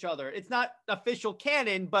next to each other. It's not official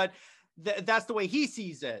canon, but that's the way he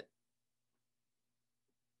sees it.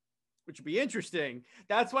 which would be interesting.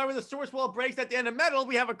 That's why when the source wall breaks at the end of Metal,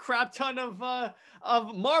 we have a crap ton of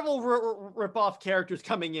Marvel ripoff characters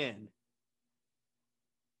coming in.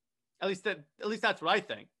 At least that's what I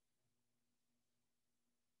think.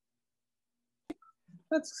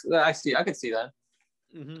 I could see that.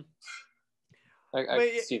 Mm-hmm. I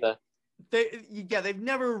could see that. They've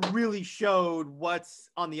never really showed what's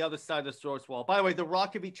on the other side of the source wall. By the way, the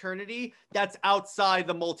Rock of Eternity, that's outside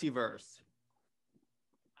the multiverse.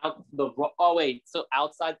 Oh wait, so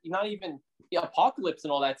outside, not even the Apocalypse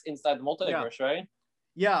and all that's inside the multiverse, right?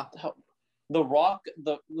 Yeah. The Rock,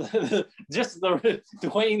 just the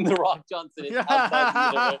Dwayne the Rock Johnson is outside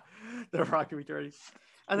the universe. The Rock of Eternity.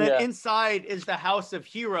 And then inside is the House of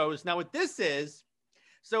Heroes. Now what this is,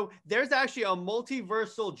 so there's actually a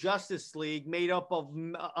multiversal Justice League made up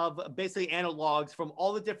of basically analogs from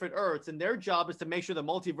all the different Earths, and their job is to make sure the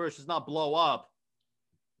multiverse does not blow up.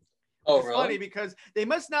 Oh, it's funny because they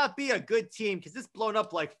must not be a good team because it's blown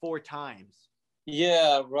up like 4 times.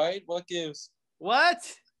 Yeah, right? What gives?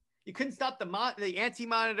 What? You couldn't stop the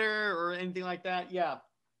anti-monitor or anything like that? Yeah.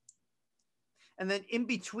 And then in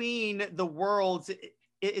between the worlds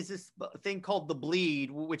is this thing called the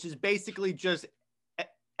bleed, which is basically just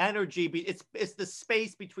energy. It's the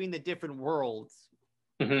space between the different worlds.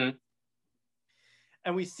 Mm-hmm.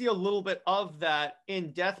 And we see a little bit of that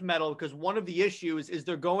in Death Metal because one of the issues is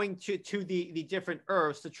they're going to the different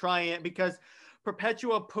Earths to try and, because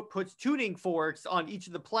Perpetua puts tuning forks on each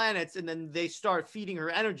of the planets and then they start feeding her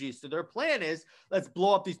energy. So their plan is, let's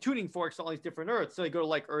blow up these tuning forks on all these different Earths. So they go to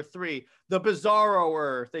like Earth 3, the Bizarro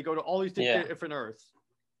Earth. They go to all these different Earths.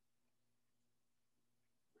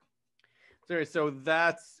 So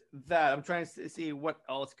that's that. I'm trying to see what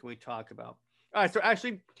else can we talk about. All right, so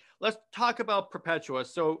actually, let's talk about Perpetua.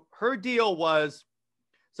 So her deal was,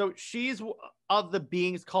 so she's of the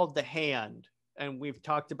beings called the Hand, and we've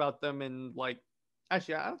talked about them in like,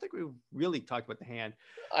 actually, I don't think we've really talked about the Hand.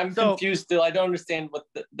 I'm confused still. I don't understand what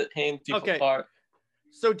the Hand people are.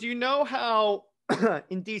 So do you know how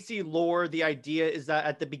in DC lore, the idea is that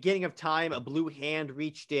at the beginning of time, a blue hand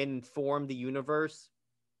reached in and formed the universe?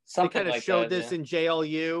 Something they kind of showed this in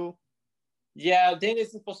JLU. Yeah, then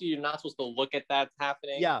isn't supposed to. You're not supposed to look at that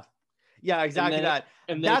happening. Yeah, exactly that.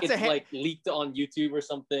 And then it's like leaked on YouTube or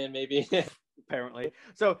something, maybe. Apparently.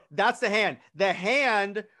 So that's the Hand. The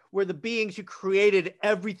Hand were the beings who created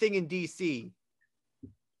everything in DC.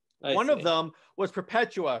 One of them was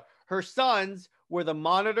Perpetua. Her sons were the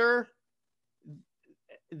Monitor,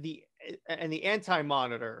 and the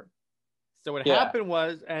Anti-Monitor. So what happened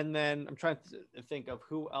was, and then I'm trying to think of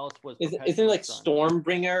who else was. Isn't it like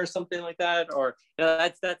Stormbringer or something like that? Or no,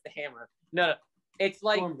 that's the Hammer. No, it's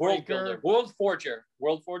like World Builder, World Forger.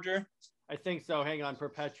 I think so. Hang on,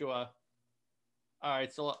 Perpetua. All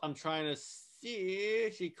right, so I'm trying to see.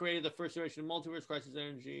 She created the first iteration of Multiverse, Crisis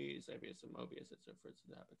Energy, Xavius and Mobius. It's the first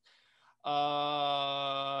that happened.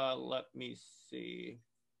 Let me see.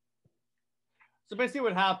 So basically,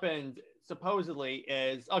 what happened supposedly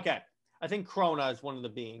is I think Krona is one of the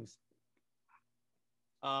beings.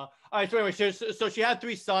 All right. So anyway, so she had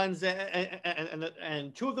 3 sons,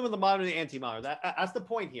 and 2 of them are the Monitor and the Anti-Monitor. That's the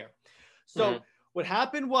point here. So what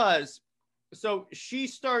happened was, so she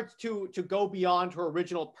starts to go beyond her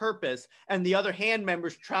original purpose, and the other Hand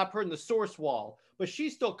members trap her in the source wall. But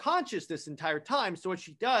she's still conscious this entire time. So what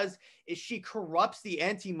she does is she corrupts the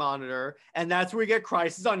Anti-Monitor, and that's where we get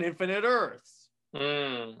Crisis on Infinite Earths.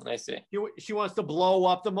 I see. She wants to blow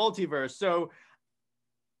up the multiverse. So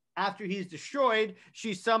after he's destroyed,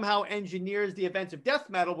 she somehow engineers the events of Death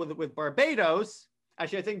Metal with Barbados.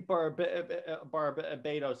 Actually, I think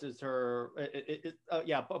Barbados is her.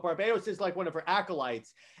 Barbados is like one of her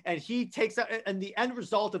acolytes, and he takes out. And the end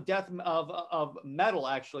result of of Metal,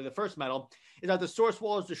 actually, the first Metal, is that the source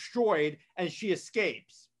wall is destroyed and she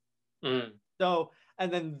escapes. So. And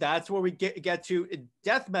then that's where we get to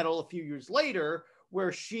Death Metal a few years later,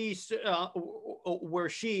 where she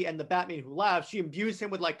and the Batman Who Laughs, she imbues him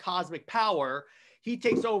with like cosmic power. He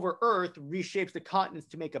takes over Earth, reshapes the continents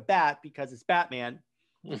to make a bat because it's Batman.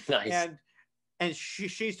 Nice. And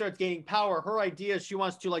she starts gaining power. Her idea is she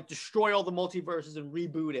wants to like destroy all the multiverses and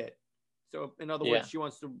reboot it. So in other words, she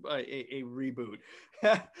wants to a reboot.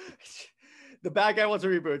 The bad guy wants a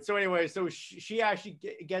reboot. So anyway, so she actually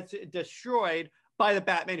gets destroyed by the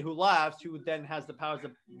Batman Who Laughs, who then has the powers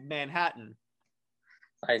of Manhattan.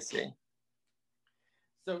 I see.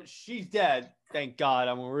 So she's dead. Thank God.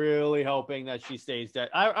 I'm really hoping that she stays dead.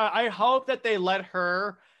 I hope that they let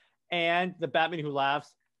her and the Batman Who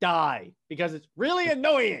Laughs die, because it's really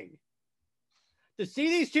annoying to see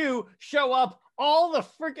these two show up all the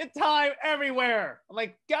freaking time everywhere. I'm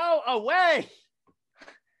like, go away.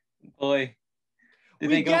 Boy, did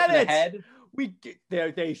We they go get for the it. head?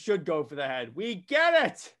 They should go for the head. We get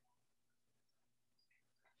it.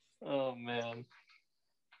 Oh man.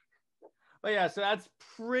 But yeah, so that's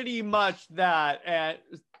pretty much that, and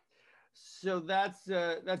so that's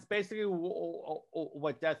basically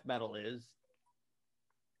what death metal is.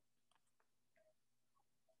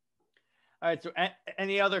 All right. So,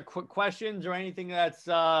 any other quick questions or anything that's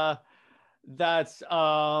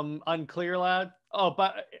unclear, lad? Oh,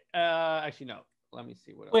 but actually, no. Let me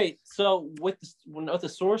see what else. Wait, so with the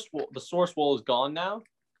source wall is gone now?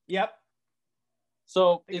 Yep.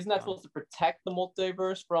 So isn't that supposed to protect the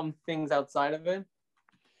multiverse from things outside of it?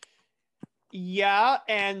 Yeah,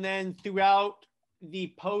 and then throughout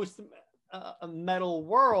the post metal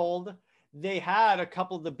world, they had a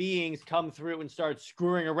couple of the beings come through and start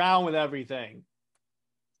screwing around with everything.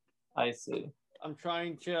 I see. I'm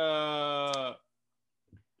trying to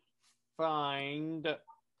find.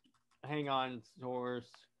 Hang on, source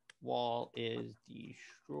wall is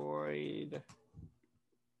destroyed.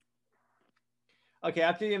 Okay,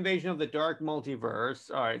 after the invasion of the dark multiverse.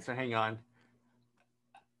 All right, so hang on.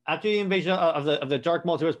 After the invasion of the dark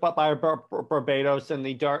multiverse by Barbados and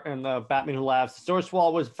the Batman Who Laughs, the source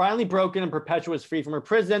wall was finally broken and Perpetua was free from her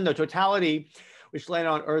prison, the totality, which landed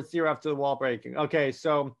on Earth Zero after the wall breaking. Okay,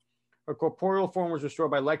 so her corporeal form was restored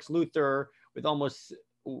by Lex Luthor with almost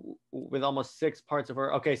 6 parts of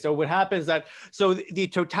her. Okay, so what happens the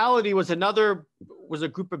totality was a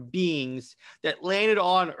group of beings that landed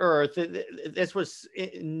on Earth. This was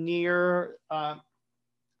near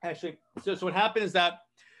actually. So what happened is that.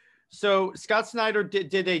 So Scott Snyder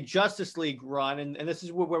did a Justice League run, and this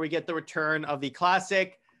is where we get the return of the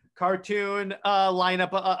classic cartoon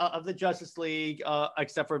lineup of the Justice League,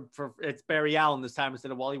 except for it's Barry Allen this time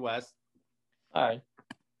instead of Wally West. All right.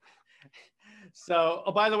 So,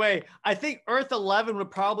 oh, by the way, I think Earth 11 would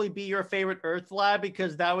probably be your favorite Earth lab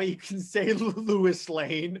because that way you can say Lewis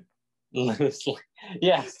Lane. Lewis Lane.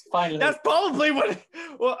 Yes, finally. That's probably what.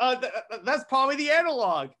 Well, that's probably the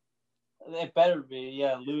analog. It better be,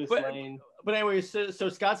 yeah, Lewis Lane. But anyway, so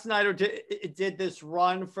Scott Snyder did this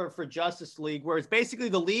run for Justice League, where it's basically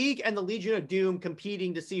the League and the Legion of Doom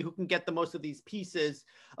competing to see who can get the most of these pieces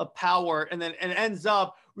of power, and ends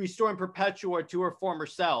up restoring Perpetua to her former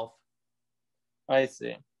self. I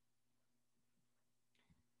see.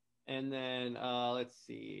 And then let's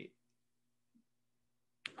see.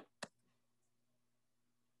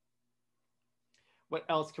 What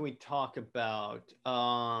else can we talk about?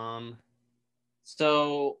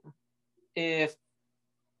 So if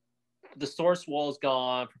the source wall is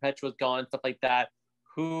gone, Perpetua's gone, stuff like that,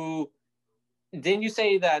 didn't you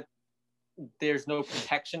say that there's no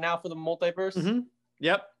protection now for the multiverse? Mm-hmm.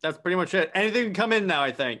 Yep, that's pretty much it. Anything can come in now,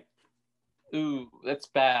 I think. Ooh, that's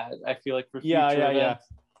bad. I feel like for future events.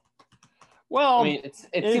 Well, I mean, it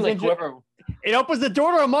seems like whoever... It opens the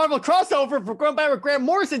door to a Marvel crossover for going by where Grant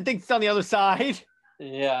Morrison thinks it's on the other side.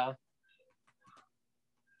 Yeah.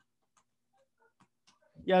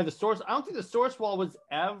 Yeah, the source. I don't think the source wall was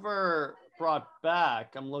ever brought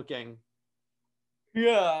back. I'm looking.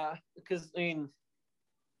 Yeah, because I mean,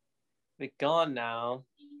 they're gone now.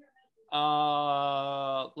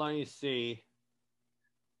 Let me see.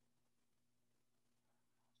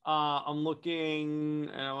 I'm looking,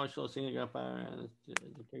 and I want to see it up by the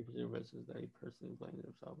characters and versus that he personally blamed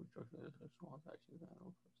himself with drugs and small actions.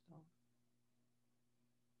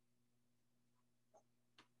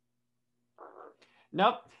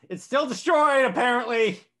 Nope, it's still destroyed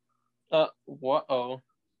apparently. What? Oh,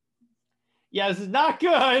 yeah, this is not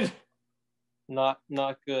good. Not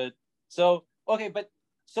good. So okay, but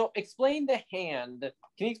so explain the hand.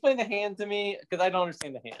 Can you explain the hand to me? Because I don't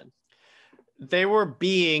understand the hand. They were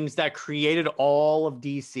beings that created all of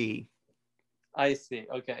DC. I see.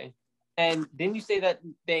 Okay. And didn't you say that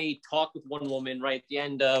they talked with Wonder Woman right at the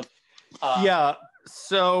end of? Yeah.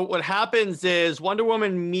 So what happens is Wonder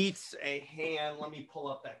Woman meets a hand. Let me pull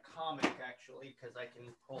up that comic actually, because I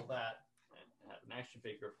can pull that and have an action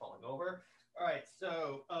figure falling over. All right.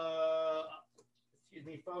 So, excuse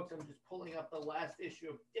me, folks. I'm just pulling up the last issue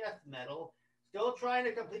of Death Metal. Still trying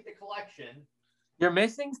to complete the collection. You're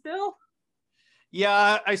missing still?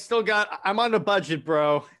 Yeah, I'm on a budget,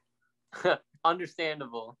 bro.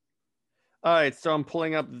 Understandable. All right, so I'm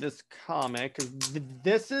pulling up this comic.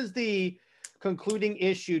 This is the concluding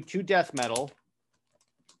issue to Death Metal.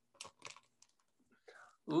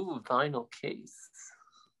 Ooh, vinyl case.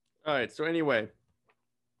 All right, so anyway.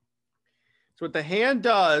 So what the hand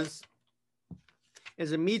does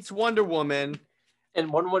is it meets Wonder Woman. And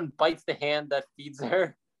Wonder Woman bites the hand that feeds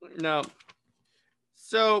her. No.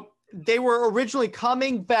 So they were originally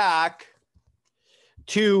coming back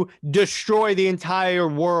to destroy the entire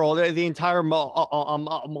world, the entire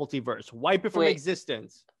multiverse, wipe it from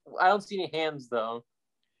existence. I don't see any hands though.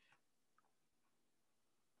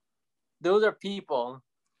 Those are people.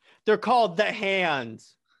 They're called the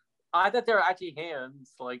Hands. I thought they were actually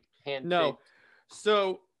hands, like hand. No.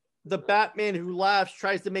 So the Batman Who Laughs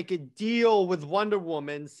tries to make a deal with Wonder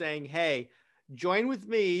Woman saying, hey, join with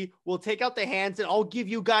me. We'll take out the Hands and I'll give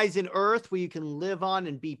you guys an Earth where you can live on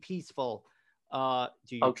and be peaceful. Do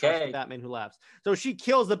you trust the Batman Who Laughs? So she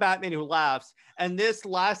kills the Batman Who Laughs. And this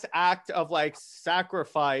last act of like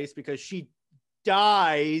sacrifice, because she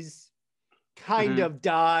dies, kind of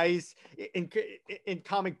dies in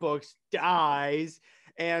comic books, dies.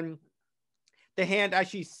 And the Hand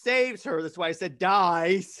actually saves her. That's why I said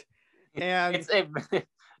dies. And it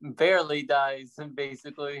barely dies,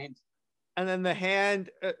 basically. And then the Hand,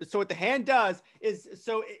 so what the Hand does is,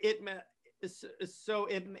 so it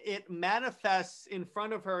manifests in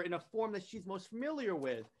front of her in a form that she's most familiar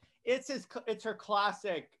with. It's her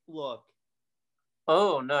classic look.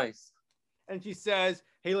 Oh, nice. And she says,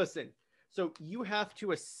 hey, listen, so you have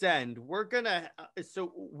to ascend. We're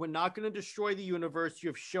not gonna destroy the universe. You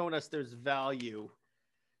have shown us there's value.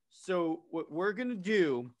 So what we're gonna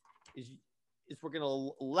do is we're gonna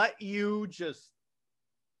let you just,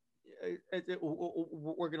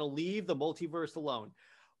 we're gonna leave the multiverse alone.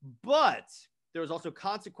 But there was also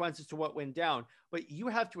consequences to what went down. But you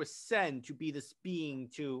have to ascend to be this being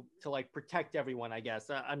to like protect everyone, I guess.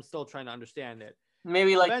 I'm still trying to understand it.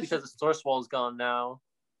 Maybe like because the source wall is gone now.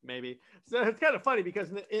 Maybe. So it's kind of funny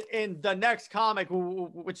because in the next comic,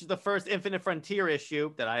 which is the first Infinite Frontier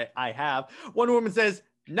issue that I have, Wonder Woman says,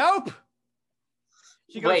 nope.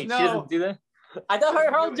 She goes, wait, no. She doesn't do that? I thought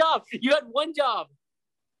her whole job. You had one job.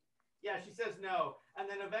 Yeah, she says no. And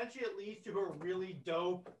then eventually it leads to her really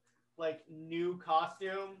dope, like, new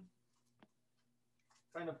costume.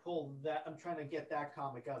 I'm trying to pull that. I'm trying to get that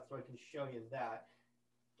comic out so I can show you that.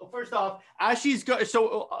 Well, first off, as she's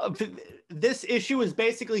this issue is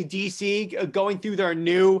basically DC going through their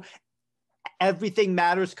new Everything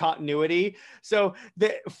Matters continuity. So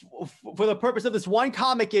for the purpose of this one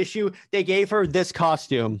comic issue, they gave her this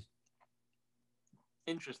costume.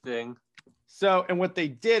 Interesting. So, and what they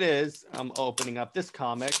did is, I'm opening up this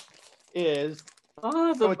comic, is...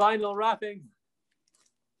 Oh, the vinyl wrapping.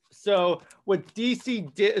 So what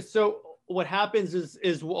DC did, so what happens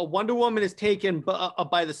is Wonder Woman is taken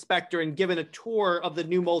by the Spectre and given a tour of the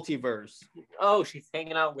new multiverse. Oh, she's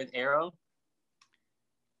hanging out with Arrow?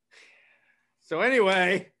 So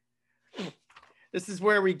anyway, this is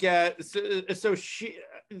where we get, this is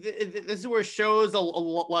where it shows a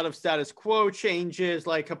lot of status quo changes,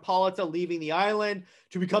 like Hippolyta leaving the island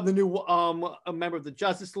to become the new a member of the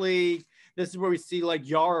Justice League. This is where we see like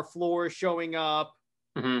Yara Flor showing up.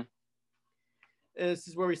 Mm-hmm. This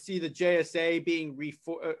is where we see the JSA being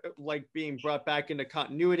being brought back into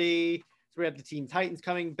continuity. So we have the Teen Titans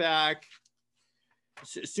coming back.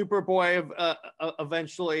 Superboy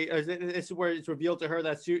eventually. This is where it's revealed to her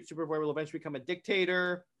that Superboy will eventually become a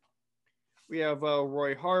dictator. We have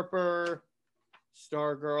Roy Harper,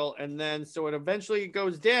 Stargirl, and then so it eventually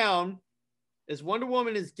goes down is Wonder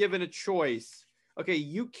Woman is given a choice. Okay,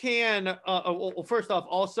 you can. Well, first off,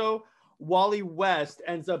 also Wally West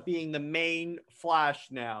ends up being the main Flash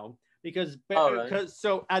now because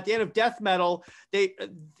so at the end of Death Metal,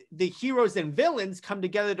 the heroes and villains come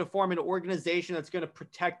together to form an organization that's going to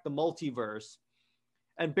protect the multiverse,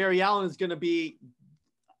 and Barry Allen is going to be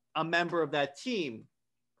a member of that team.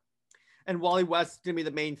 And Wally West is going to be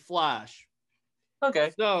the main Flash.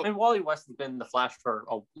 Okay. So, and Wally West has been the Flash for,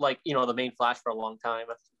 the main Flash for a long time.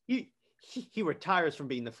 He retires from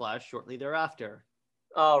being the Flash shortly thereafter.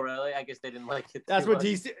 Oh, really? I guess they didn't like it. That's what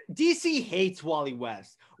DC hates Wally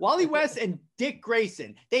West. Wally West and Dick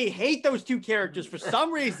Grayson. They hate those two characters for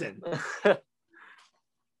some reason.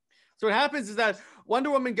 So what happens is that Wonder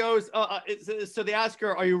Woman goes, so they ask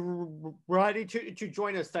her, are you ready to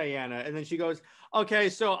join us, Diana? And then she goes, okay,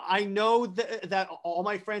 so I know that all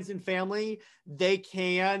my friends and family, they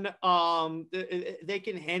can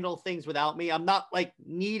handle things without me. I'm not like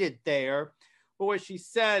needed there. But what she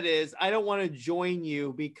said is, I don't want to join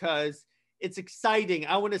you because it's exciting.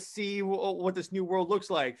 I want to see what this new world looks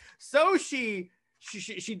like. So she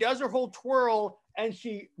does her whole twirl and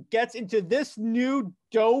she gets into this new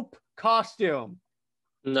dope costume.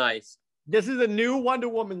 Nice. This is a new Wonder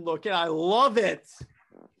Woman look, and I love it.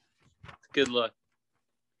 Good look.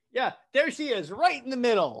 Yeah, there she is, right in the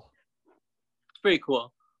middle. It's pretty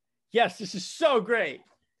cool. Yes, this is so great.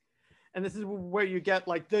 And this is where you get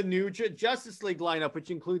like the new Justice League lineup,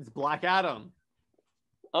 which includes Black Adam.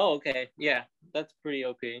 Oh, okay. Yeah, that's pretty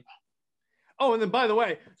OP. Oh, and then by the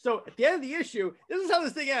way, so at the end of the issue, this is how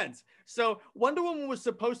this thing ends. So Wonder Woman was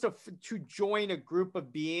supposed to join a group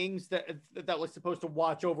of beings that was supposed to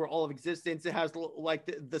watch over all of existence. It has like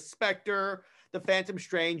the Spectre, the Phantom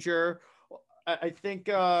Stranger. I think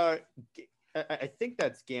that's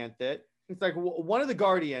Ganthet. It's like one of the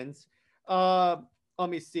Guardians. Let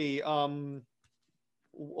me see. The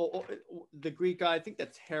Greek guy. I think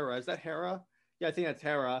that's Hera. Is that Hera? Yeah, I think that's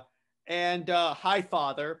Hera. And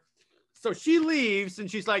Highfather. So she leaves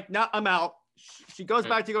and she's like, "No, I'm out." She goes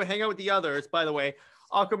back to go hang out with the others. By the way,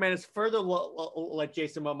 Aquaman is further like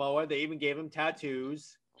Jason Momoa. They even gave him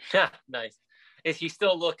tattoos. Nice. Is he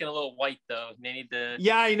still looking a little white though? They need to.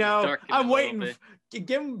 Yeah, I know. I'm waiting.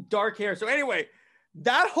 Give him dark hair. So anyway,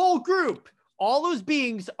 that whole group, all those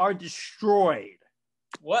beings are destroyed.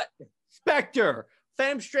 What? Spectre,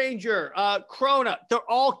 Phantom Stranger, Krona, they're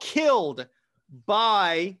all killed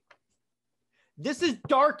by. This is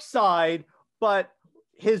Darkseid, but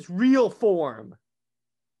his real form.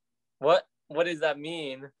 What does that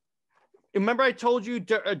mean? Remember I told you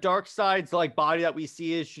Darkseid's like body that we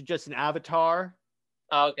see is just an avatar?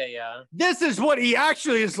 Oh, okay, yeah. This is what he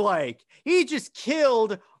actually is like. He just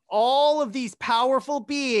killed all of these powerful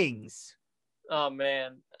beings. Oh,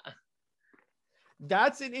 man.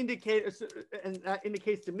 That's an indicator, and that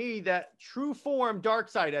indicates to me that true form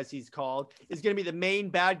Darkseid, as he's called, is going to be the main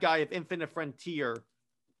bad guy of Infinite Frontier.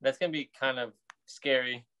 That's going to be kind of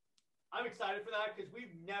scary. I'm excited for that because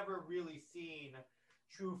we've never really seen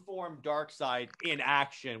true form Darkseid in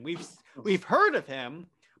action. We've heard of him,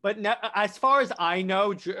 but as far as I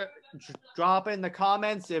know, drop in the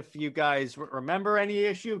comments if you guys remember any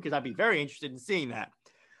issue, because I'd be very interested in seeing that.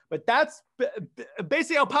 But that's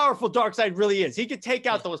basically how powerful Darkseid really is. He could take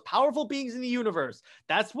out the most powerful beings in the universe.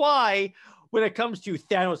 That's why when it comes to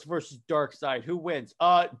Thanos versus Darkseid, who wins?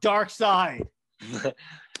 Darkseid.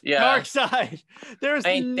 Yeah. Darkseid. There's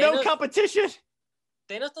no competition.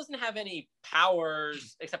 Thanos doesn't have any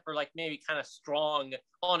powers except for like maybe kind of strong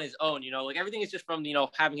on his own, like everything is just from,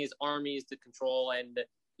 having his armies to control and,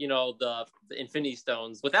 the Infinity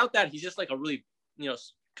Stones. Without that, he's just like a really,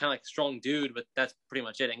 kind of like strong dude, but that's pretty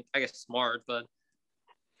much it. And I guess smart, but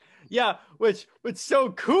yeah, what's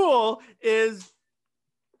so cool is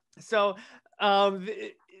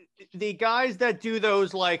the guys that do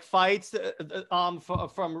those like fights from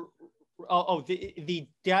the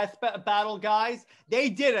death battle guys, they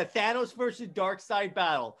did a Thanos versus Darkseid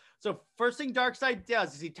battle. So first thing Darkseid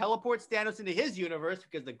does is he teleports Thanos into his universe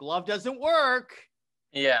because the glove doesn't work.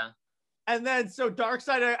 Yeah. And then so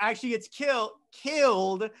Darkseid actually gets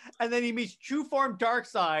killed, and then he meets true form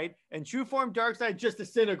Darkseid, and true form Darkseid just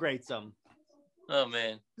disintegrates him. Oh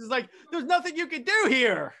man. It's like there's nothing you can do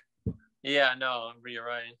here. Yeah, no, you're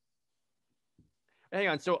right. Hang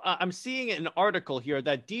on. So I'm seeing an article here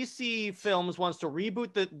that DC Films wants to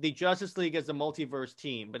reboot the Justice League as a multiverse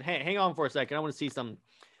team. But hang on for a second. I want to see some.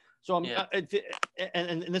 So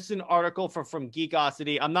and this is an article from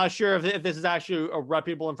Geekosity. I'm not sure if this is actually a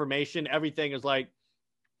reputable information. Everything is like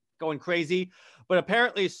going crazy. But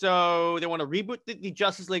apparently, so they want to reboot the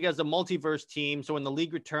Justice League as a multiverse team. So when the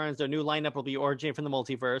League returns, their new lineup will be originating from the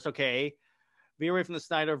multiverse. Okay. Be away from the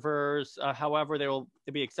SnyderVerse. However, there will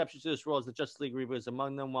be exceptions to this rule as the Justice League reboot is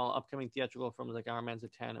among them, while upcoming theatrical films like Iron Man,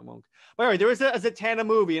 Zatanna won't. But anyway, there is a Zatanna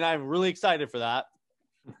movie, and I'm really excited for that.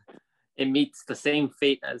 It meets the same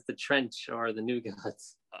fate as the Trench or the New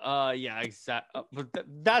Gods. Yeah, exactly.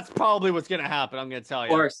 That's probably what's gonna happen. I'm gonna tell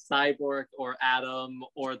you. Or Cyborg, or Adam,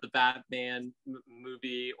 or the Batman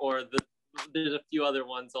movie, or there's a few other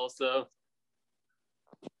ones also.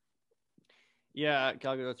 Yeah,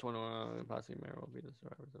 Calgary, that's one possibly Mary will be the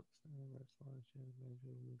survivors of.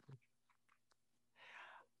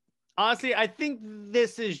 Honestly, I think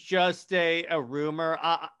this is just a rumor.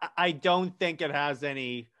 I don't think it has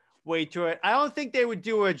any weight to it. I don't think they would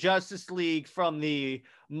do a Justice League from the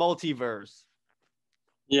multiverse.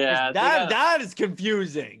 Yeah, that is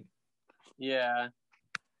confusing. Yeah.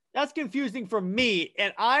 That's confusing for me,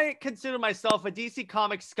 and I consider myself a DC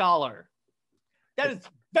Comics scholar. That is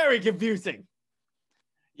very confusing.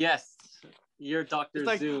 Yes, you're Dr.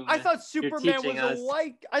 Like, Zoom. I thought Superman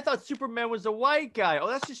was a white guy. Oh,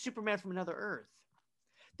 that's just Superman from another Earth.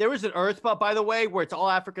 There was an Earth, but by the way, where it's all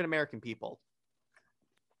African American people.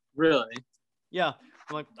 Really? Yeah.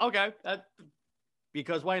 I'm like, okay,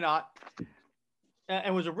 because why not?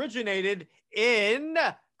 And was originated in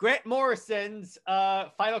Grant Morrison's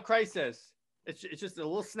Final Crisis. It's just a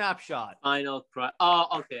little snapshot. Oh,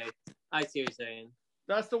 okay. I see what you're saying.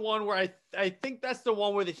 That's the one where I think that's the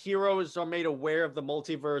one where the heroes are made aware of the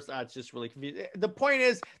multiverse. It's just really confusing. The point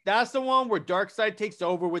is, that's the one where Darkseid takes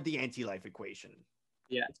over with the anti-life equation.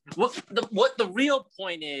 Yeah. What the real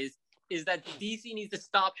point is that DC needs to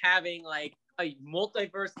stop having like a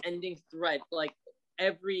multiverse ending threat like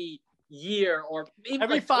every year or even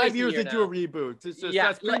every like 5 years they do a reboot. Yeah,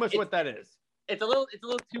 That's pretty much what that is. It's a little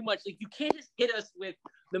too much. Like you can't just hit us with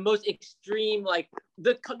the most extreme, like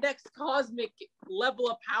the next cosmic level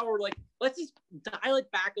of power. Like let's just dial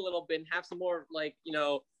it back a little bit and have some more like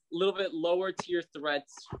a little bit lower tier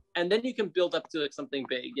threats, and then you can build up to like something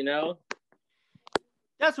big.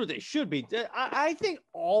 That's what they should be. I think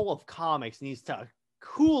all of comics needs to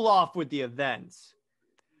cool off with the events.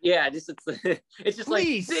 Yeah, it's just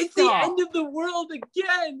Please like it's the end of the world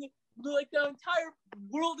again. Like the entire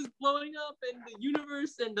world is blowing up, and the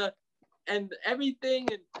universe and everything.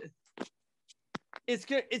 And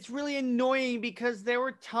it's really annoying because there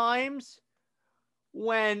were times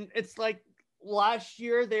when it's like last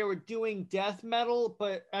year they were doing death metal,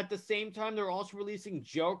 but at the same time they're also releasing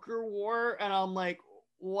Joker War, and I'm like,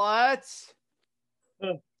 what?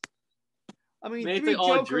 I mean, maybe 3 it's like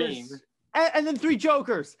all a Jokers, dream. and then 3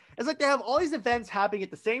 Jokers. It's like they have all these events happening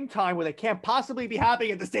at the same time where they can't possibly be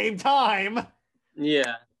happening at the same time.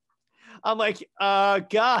 Yeah. I'm like,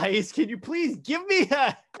 guys, can you please give me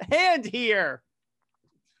a hand here?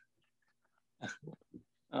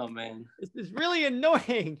 Oh man, This is really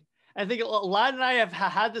annoying. I think Lad and I have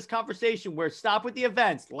had this conversation where stop with the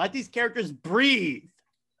events, let these characters breathe.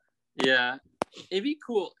 Yeah, it'd be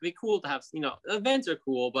cool. It'd be cool to have events are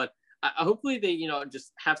cool, but hopefully they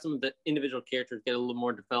just have some of the individual characters get a little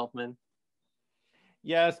more development.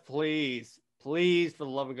 Yes, please, please, for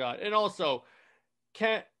the love of God. And also,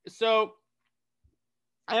 so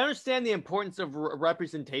I understand the importance of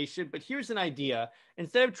representation, but here's an idea.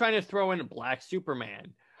 Instead of trying to throw in a black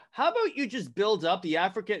Superman, how about you just build up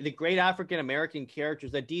the great African American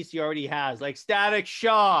characters that DC already has, like Static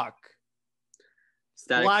Shock,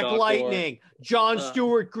 Black Lightning, John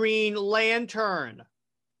Stewart, Green Lantern.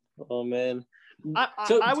 Oh man.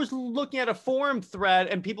 I was looking at a forum thread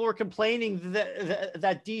and people were complaining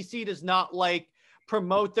that DC does not like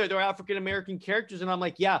promote their African American characters, and I'm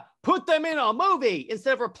like, yeah, put them in a movie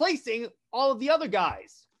instead of replacing all of the other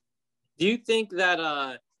guys. Do you think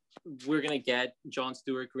that we're gonna get John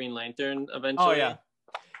Stewart Green Lantern eventually? Oh yeah,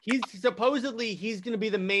 he's gonna be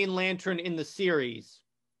the main Lantern in the series.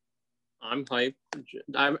 I'm hyped.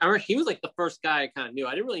 I remember he was like the first guy I kind of knew.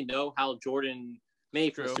 I didn't really know Hal Jordan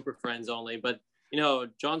made for Super Friends only, but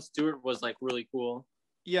John Stewart was like really cool.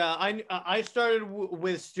 Yeah, I started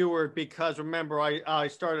with Stewart because remember I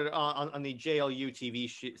started on the JLU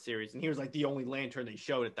TV series, and he was like the only Lantern they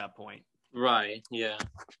showed at that point. Right. Yeah.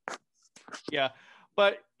 Yeah,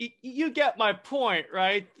 but you get my point,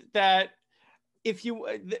 right? That if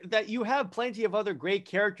you have plenty of other great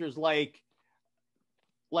characters like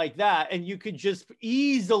that, and you could just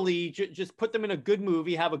easily just put them in a good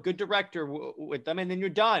movie, have a good director with them, and then you're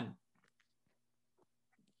done.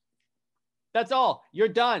 That's all. You're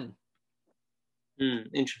done.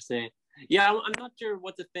 Interesting. Yeah, I'm not sure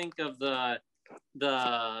what to think of the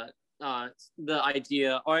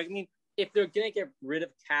idea, or I mean, if they're gonna get rid of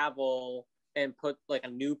Cavill and put like a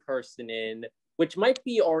new person in, which might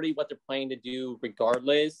be already what they're planning to do,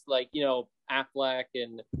 regardless. Like Affleck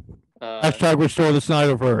and hashtag restore the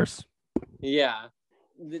SnyderVerse. Yeah,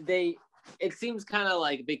 it seems kind of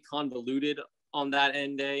like a bit convoluted on that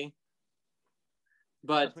end day,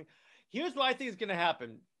 but. Here's what I think is going to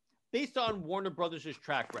happen based on Warner Brothers'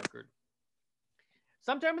 track record.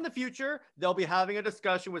 Sometime in the future, they'll be having a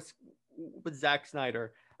discussion with Zack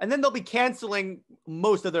Snyder, and then they'll be canceling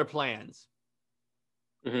most of their plans.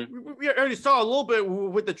 Mm-hmm. We already saw a little bit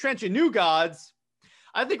with the Trench of New Gods.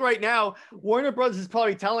 I think right now, Warner Brothers is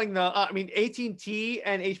probably telling AT&T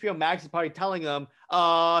and HBO Max is probably telling them,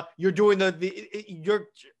 you're doing you're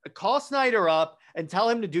call Snyder up and tell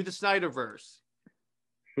him to do the SnyderVerse.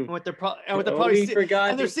 And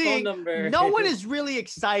they're seeing no one is really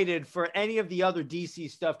excited for any of the other DC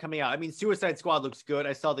stuff coming out. I mean, Suicide Squad looks good.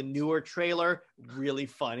 I saw the newer trailer, really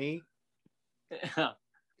funny.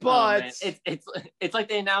 But it's like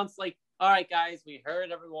they announced, like, all right, guys, we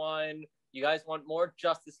heard everyone. You guys want more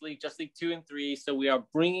Justice League 2 and 3, so we are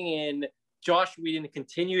bringing in Josh Whedon to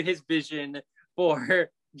continue his vision for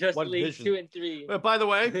Justice League 2 and 3. But by the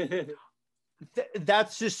way.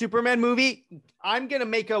 That's the Superman movie. I'm gonna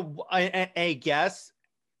make a guess.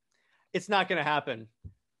 It's not gonna happen.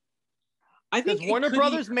 I think Warner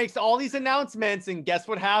Brothers makes all these announcements, and guess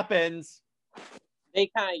what happens?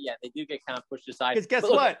 They do get kind of pushed aside. Because guess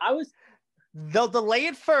what? They'll delay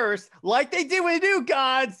it first, like they did with New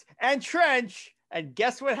Gods and Trench, and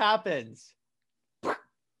guess what happens?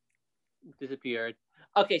 Disappeared.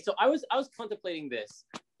 Okay, so I was contemplating this,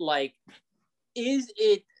 like. is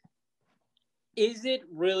it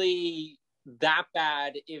really that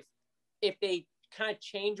bad if they kind of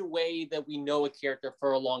change a way that we know a character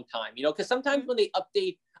for a long time? You know, because sometimes when they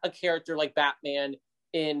update a character like Batman,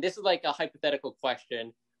 and this is like a hypothetical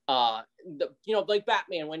question, you know, like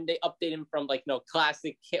Batman, when they update him from like, you know,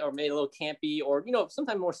 classic or made a little campy, or, you know,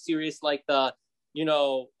 sometimes more serious, like the, you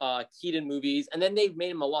know, Keaton movies, and then they've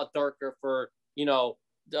made him a lot darker for, you know,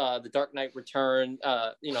 the Dark Knight Return,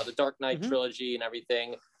 you know, the Dark Knight trilogy and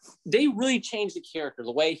everything. They really changed the character,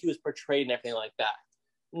 the way he was portrayed and everything like that.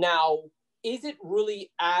 Now, is it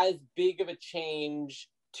really as big of a change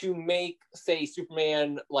to make, say,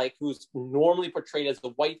 Superman, like, who's normally portrayed as a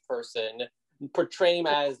white person, portray him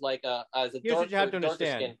as like as a darker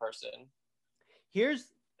skinned person?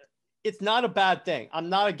 It's not a bad thing. I'm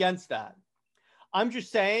not against that. I'm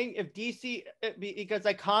just saying, if DC, because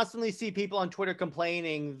I constantly see people on Twitter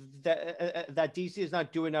complaining that DC is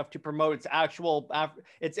not doing enough to promote its actual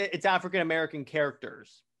its African American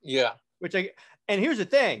characters. Yeah. And here's the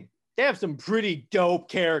thing, they have some pretty dope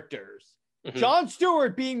characters. Jon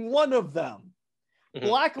Stewart being one of them.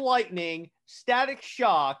 Black Lightning, Static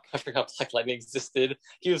Shock. I forgot Black Lightning existed.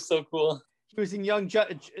 He was so cool. He was in Young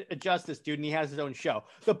Justice, dude, and he has his own show.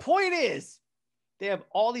 The point is, they have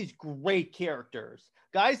all these great characters,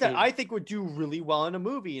 guys that I think would do really well in a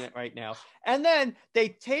movie right now. And then they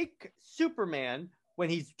take Superman when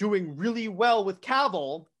he's doing really well with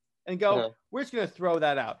Cavill and go, we're just going to throw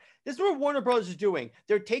that out. This is what Warner Bros. Is doing.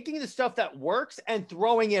 They're taking the stuff that works and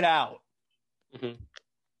throwing it out.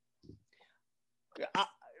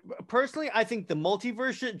 Personally, I think the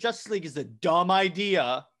multiverse Justice League is a dumb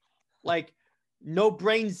idea. Like, no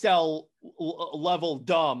brain cell level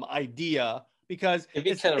dumb idea. Because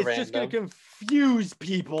it's just going to confuse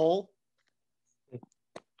people.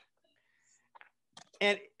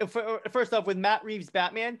 And first off, with Matt Reeves'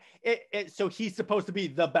 Batman, so he's supposed to be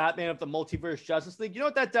the Batman of the Multiverse Justice League. You know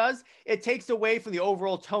what that does? It takes away from the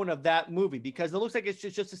overall tone of that movie, because it looks like it's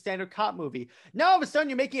just a standard cop movie. Now all of a sudden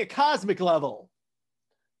you're making a cosmic level.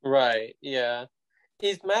 Right, yeah.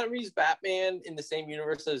 Is Matt Reeves' Batman in the same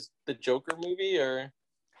universe as the Joker movie, or?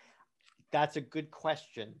 That's a good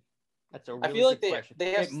question. That's a really I feel like good question.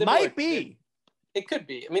 They have it might be. It could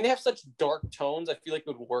be. I mean, they have such dark tones. I feel like it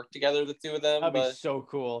would work together, the two of them. That'd be so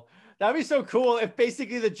cool. That'd be so cool if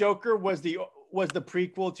basically the Joker was the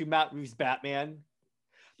prequel to Matt Reeves' Batman.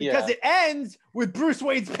 Because it ends with Bruce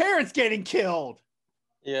Wayne's parents getting killed.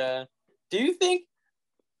 Yeah. Do you think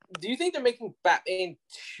they're making Batman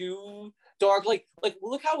too dark? Like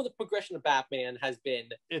look how the progression of Batman has been.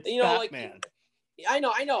 It's Batman. Like, I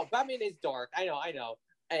know. Batman is dark. I know.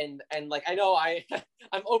 And like, I know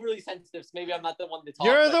I'm overly sensitive, so maybe I'm not the one to talk.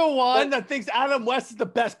 You're the one that thinks Adam West is the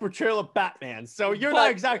best portrayal of Batman, so you're not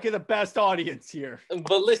exactly the best audience here.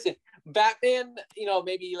 But listen, Batman, you know,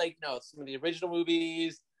 maybe like, you know, some of the original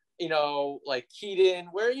movies, you know, like Keaton,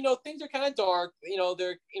 where, you know, things are kind of dark, you know,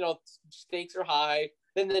 they're, you know, stakes are high.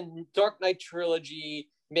 Then the Dark Knight trilogy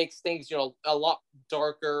makes things, you know, a lot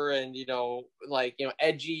darker and, you know, like, you know,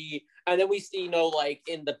 edgy. And then we see, you know, like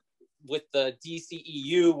with the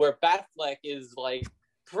DCEU, where Batfleck is like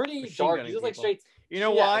pretty dark. He's like straight. You know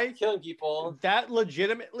why? Killing people. That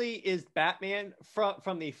legitimately is Batman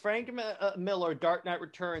from the Frank Miller Dark Knight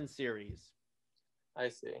Returns series. I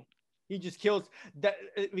see. He just kills that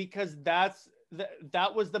because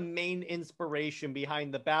that was the main inspiration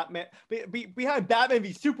behind the Batman behind Batman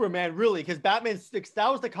v Superman, really, because that was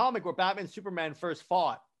the comic where Batman and Superman first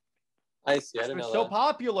fought. I see. I didn't know that. It was so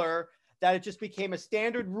popular that it just became a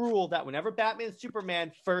standard rule that whenever Batman and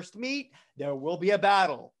Superman first meet, there will be a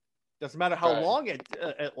battle. Doesn't matter how long it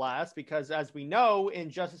lasts, because as we know,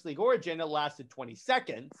 in Justice League Origin, it lasted 20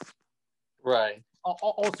 seconds. Right.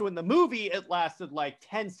 Also in the movie, it lasted like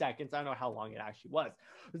 10 seconds. I don't know how long it actually was.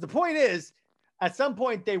 But the point is, at some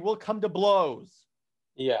point, they will come to blows.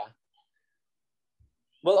 Yeah.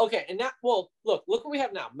 Well, okay. And that, look what we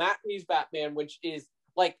have now. Matt Reeves' Batman, which is,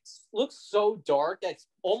 like, looks so dark that's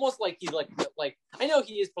almost like he's like I know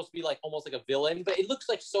he is supposed to be like almost like a villain, but it looks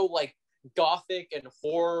like so like gothic and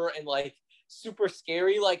horror and like super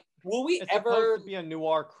scary. Like, will we ever be a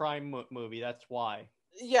noir crime movie? That's why.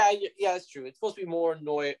 Yeah, that's true. It's supposed to be more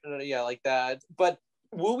like that. But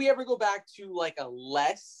will we ever go back to like a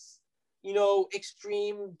less, you know,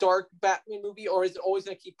 extreme dark Batman movie, or is it always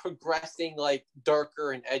going to keep progressing like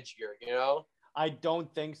darker and edgier? You know. I don't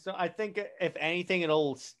think so. I think if anything,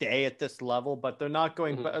 it'll stay at this level, but they're not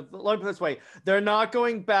going back. Let me put it this way. They're not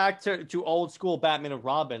going back to old school Batman and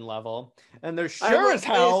Robin level. And they're sure as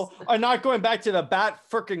hell are not going back to the Bat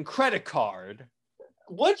freaking credit card.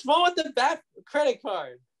 What's wrong with the Bat credit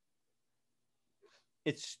card?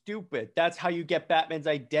 It's stupid. That's how you get Batman's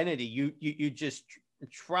identity. You just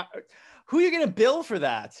try. Who are you gonna bill for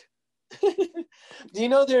that? Do you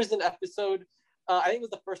know there's an episode? I think it was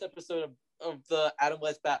the first episode of the Adam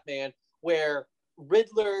West Batman where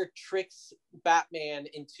Riddler tricks Batman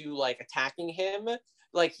into like attacking him.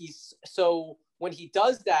 Like when he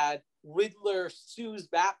does that, Riddler sues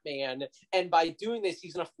Batman, and by doing this,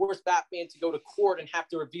 he's going to force Batman to go to court and have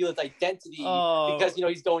to reveal his identity because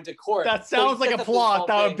he's going to court. That sounds like a plot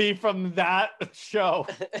that would be from that show.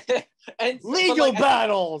 And legal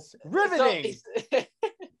battles, riveting. So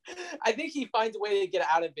I think he finds a way to get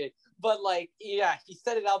out of it, but like, yeah, he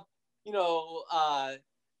set it up.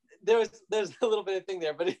 There's a little bit of thing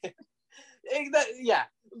there, but yeah.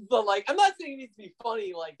 But like, I'm not saying it needs to be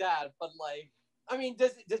funny like that, but like, I mean,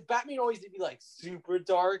 does Batman always need to be like super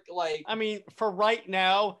dark? Like, I mean, for right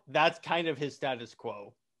now, that's kind of his status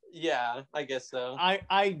quo. Yeah, I guess so.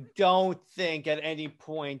 I don't think at any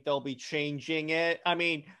point they'll be changing it. I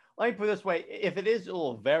mean, let me put it this way. If it is, it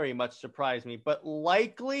will very much surprise me, but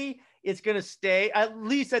likely it's going to stay at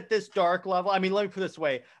least at this dark level. I mean, let me put it this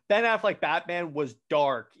way. Ben Affleck Batman was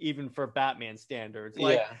dark, even for Batman standards.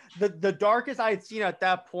 Like, the darkest I had seen at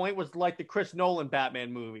that point was like the Chris Nolan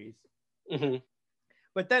Batman movies. Mm-hmm.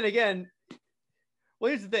 But then again, well,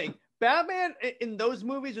 here's the thing. Batman in those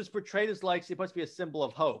movies was portrayed as like supposed to be a symbol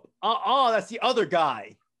of hope. That's the other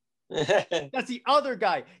guy. That's the other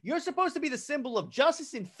guy. You're supposed to be the symbol of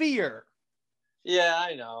justice and fear. Yeah,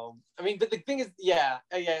 I know. I mean, but the thing is, yeah,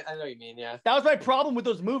 I know what you mean, yeah. That was my problem with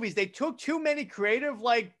those movies. They took too many creative,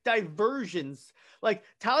 like, diversions. Like,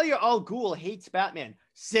 Talia al Ghul hates Batman.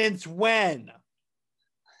 Since when?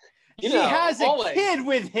 He has a kid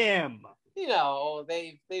with him.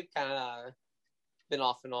 They've kind of been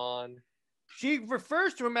off and on. She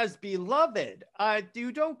refers to him as beloved.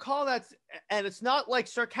 You don't call that, and it's not like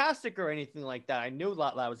sarcastic or anything like that. I knew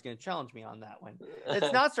Latla was going to challenge me on that one.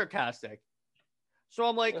 It's not sarcastic. So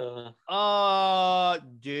I'm like,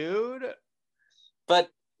 dude. But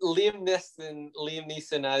Liam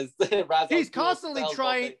Neeson as Ra's al Ghul. He's constantly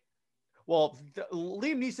trying. Well,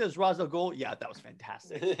 Liam Neeson as Ra's al Ghul. Yeah, that was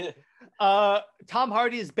fantastic. Tom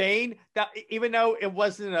Hardy as Bane. That even though it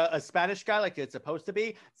wasn't a Spanish guy like it's supposed to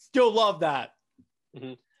be, still love that.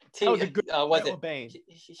 Mm-hmm. That was a good Bane.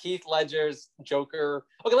 Heath Ledger's Joker.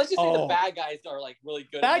 Okay, let's just say the bad guys are like really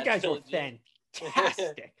good. Bad guys were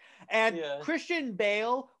fantastic. And Christian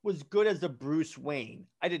Bale was good as a Bruce Wayne.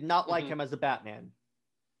 I did not like him as a Batman.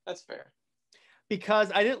 That's fair. Because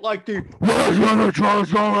I didn't like the where's the other Charles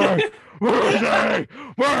going? Where is he?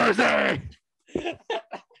 Where is he?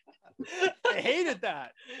 I hated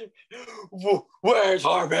that. Where's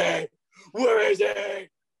Harvey? Where is he?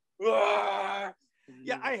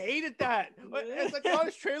 Yeah, I hated that. It's like all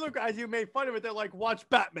those trailer guys who made fun of it. They're like, watch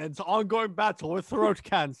Batman's ongoing battle with throat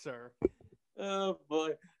cancer. Oh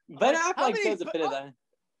boy. Ben Affleck does a bit of that.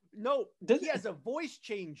 No, he has a voice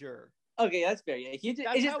changer. Okay, that's fair. Yeah, it's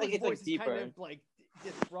just like it's like deeper, kind of like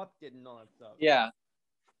disrupted and all that stuff. Yeah,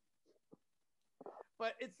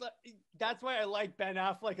 but it's like that's why I like Ben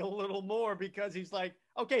Affleck a little more because he's like,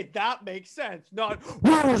 okay, that makes sense. Not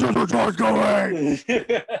where's the George going?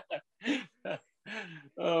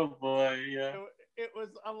 Oh boy, yeah. It was.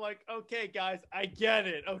 I'm like, okay, guys, I get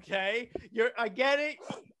it. Okay, I get it.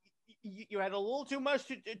 You had a little too much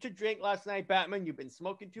to drink last night, Batman. You've been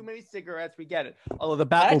smoking too many cigarettes. We get it. Although the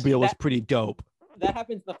Batmobile was pretty dope. That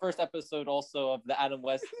happens in the first episode also of the Adam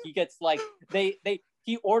West. He gets like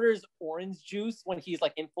he orders orange juice when he's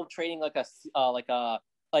like infiltrating like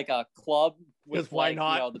a club with why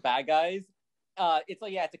not? The bad guys. It's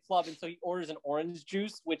a club, and so he orders an orange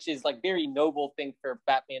juice, which is like very noble thing for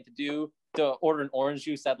Batman to do, to order an orange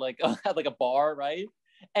juice at like a bar, right?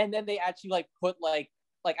 And then they actually like put like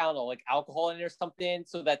I don't know, like alcohol in it or something,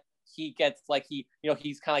 so that he gets like he's kind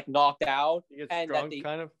of like knocked out, he gets and drunk,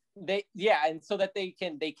 kind of. And so that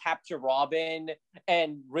they capture Robin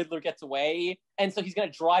and Riddler gets away, and so he's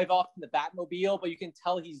gonna drive off in the Batmobile, but you can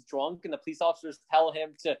tell he's drunk, and the police officers tell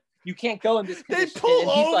him you can't go in this condition. They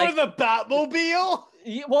pull over the Batmobile.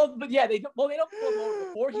 They don't pull him over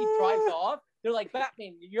before he drives off. They're like,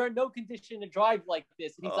 Batman, you're in no condition to drive like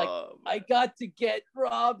this. And he's like, I got to get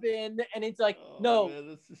Robin. And it's like, no,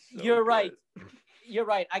 man, you're right. You're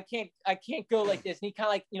right. I can't go like this. And he kind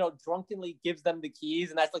of like, drunkenly gives them the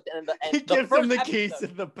keys. And that's like the end of the end. He gives them the keys to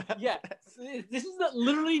the Batman. Yeah. This is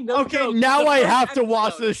literally no okay, joke. now I have to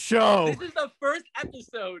watch this show. This is the first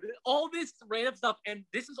episode. All this random stuff. And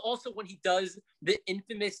this is also when he does the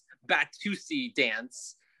infamous Batusi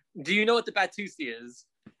dance. Do you know what the Batusi is?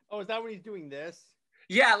 Oh, is that when he's doing this?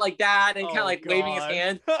 Yeah, like that, and kind of like waving his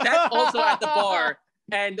hand. That's also at the bar,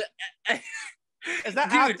 and Is that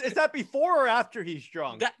Dude. is that before or after he's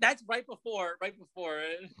drunk? That's right before.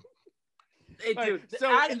 Hey, Right. dude.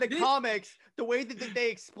 So in the comics, the way that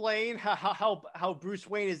they explain how Bruce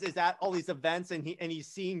Wayne is at all these events and he's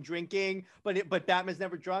seen drinking, but Batman's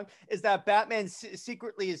never drunk, is that Batman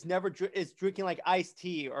secretly is never is drinking like iced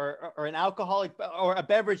tea or an alcoholic or a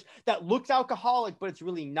beverage that looks alcoholic, but it's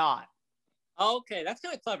really not. Okay, that's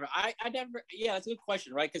kind of clever. I never. Yeah, that's a good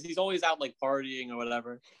question, right? Because he's always out like partying or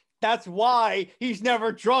whatever. That's why he's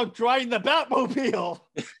never drunk driving the Batmobile.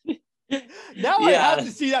 Now I have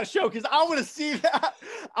to see that show because I want to see that.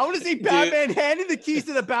 I want to see Batman handing the keys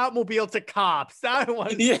to the Batmobile to cops. I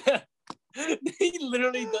want to. Yeah, he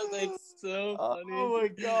literally does it. It's so funny. Oh my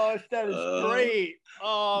gosh, that is great.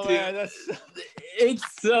 Oh dude, man, it's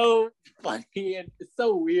so funny and it's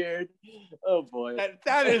so weird. Oh boy,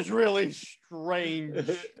 that is really strange.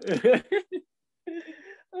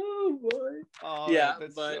 Oh boy. Oh, yeah,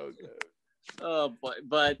 that's but so good. oh boy,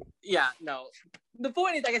 but yeah, no. The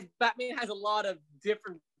point is, I guess Batman has a lot of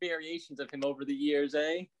different variations of him over the years,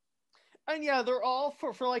 eh? And yeah, they're all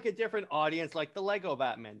for like a different audience, like the Lego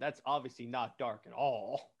Batman. That's obviously not dark at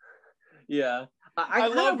all. Yeah, I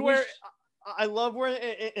love where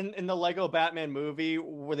in the Lego Batman movie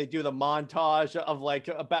where they do the montage of like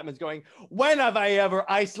Batman's going, when have I ever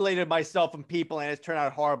isolated myself from people and it's turned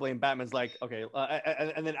out horribly, and Batman's like, okay,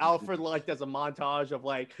 and then Alfred like does a montage of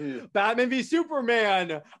like Batman v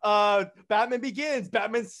Superman, Batman Begins,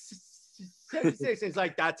 Batman 76. It's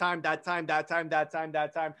like that time. That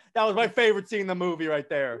was my favorite scene in the movie right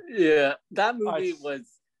there. Yeah, that movie was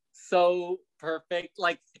so perfect.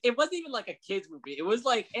 Like, it wasn't even like a kids movie. It was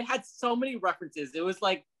like, it had so many references. It was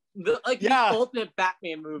like the ultimate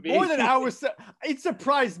Batman movie. More than it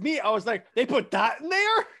surprised me. I was like, they put that in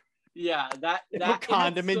there? Yeah, that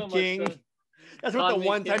Condiment King. That's what the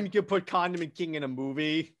one time you could put Condiment King in a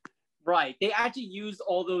movie. Right. They actually used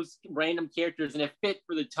all those random characters and it fit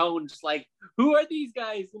for the tone. Just like, who are these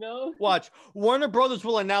guys, you know? Watch. Warner Brothers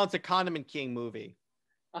will announce a Condiment King movie.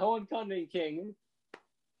 I want Condiment King.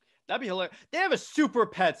 That'd be hilarious. They have a Super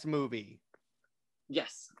Pets movie.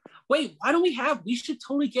 Yes. Wait, why don't we should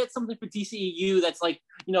totally get something for DCEU that's like,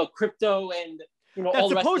 you know, Crypto and, you know, all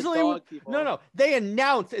the rest of the dog people. No. They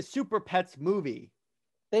announced a Super Pets movie.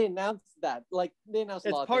 They announced that. Like, they announced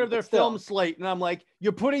it's a lot part of their film slate. And I'm like,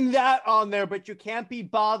 you're putting that on there, but you can't be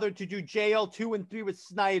bothered to do JL 2 and 3 with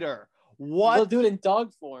Snyder. What? They'll do it in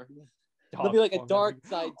dog form. They'll be like a dark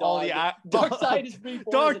side dog. Dark side is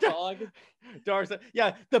reborn as a dog. Dark side.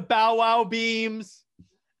 Yeah, the Bow Wow beams.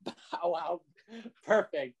 Bow Wow.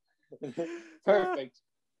 Perfect. Perfect.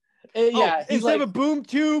 Yeah. Instead of a boom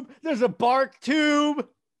tube, there's a bark tube.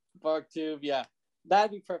 Bark tube, yeah.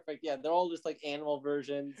 That'd be perfect. Yeah, they're all just like animal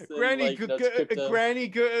versions. Granny, Granny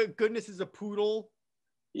Goodness is a poodle.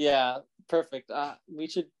 Yeah, perfect.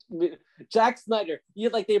 Jack Snyder. You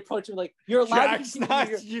like they approach him like you're allowed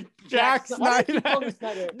Jack Snyder.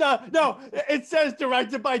 No, it says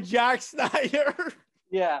directed by Jack Snyder.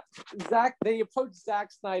 Yeah, Zack. They approach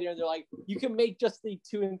Zack Snyder and they're like, you can make Justice League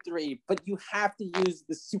 2 and 3, but you have to use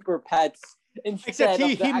the Super Pets. Except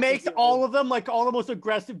he makes all of them like all the most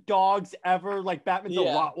aggressive dogs ever. Like Batman's a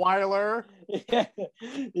Rottweiler.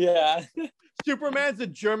 Yeah. Superman's a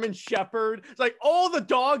German Shepherd. It's like all the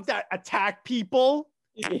dogs that attack people.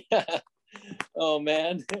 Yeah. Oh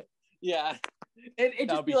man. Yeah. And it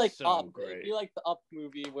just be like so Up. Great. It'd be like the Up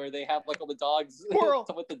movie where they have like all the dogs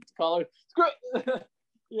with the collar.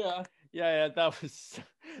 Yeah. Yeah,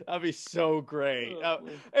 that'd be so great.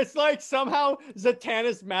 It's like somehow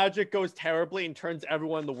Zatanna's magic goes terribly and turns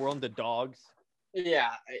everyone in the world into dogs. Yeah,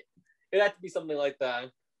 it'd have to be something like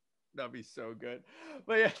that. That'd be so good.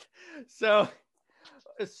 But yeah, so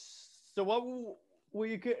what were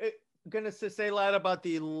you gonna say, lad, about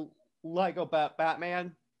the Lego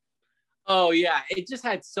Batman? Oh yeah, it just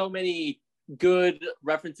had so many good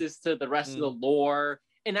references to the rest of the lore,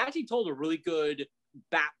 and actually told a really good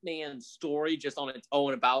Batman story just on its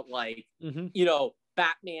own about like you know,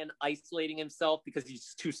 Batman isolating himself because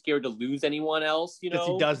he's too scared to lose anyone else, you know. Because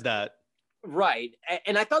he does that, right?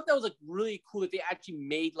 And I thought that was like really cool that they actually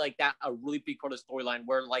made like that a really big part of the storyline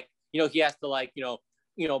where like, you know, he has to like you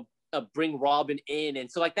know bring Robin in, and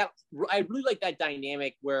so like that I really like that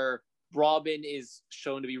dynamic where Robin is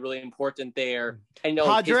shown to be really important there. I know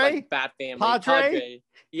his like, Bat family. Padre.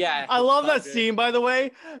 Yeah, I love that scene, by the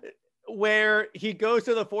way, where he goes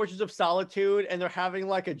to the Fortress of Solitude and they're having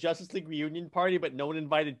like a Justice League reunion party, but no one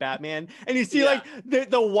invited Batman. And you see like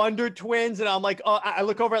the Wonder Twins, and I'm like, oh, I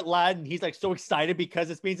look over at Lad and he's like so excited because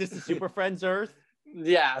this means it's the Super Friends Earth.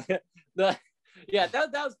 Yeah, that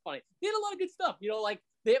was funny. They had a lot of good stuff, you know, like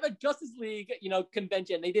they have a Justice League,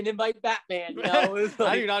 convention. They didn't invite Batman. It was How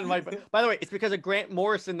like... do you not invite? By the way, it's because of Grant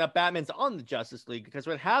Morrison that Batman's on the Justice League. Because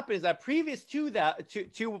what happened is that previous to that,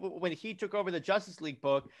 to when he took over the Justice League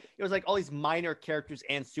book, it was like all these minor characters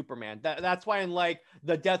and Superman. That's why in like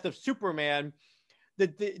the Death of Superman,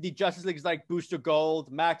 the Justice League is like Booster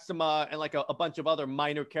Gold, Maxima, and like a bunch of other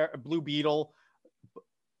minor Blue Beetle,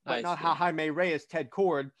 but not Jaime Reyes, Ted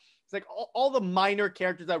Kord. It's like all the minor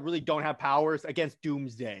characters that really don't have powers against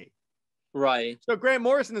Doomsday. Right. So Grant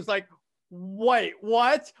Morrison is like, wait,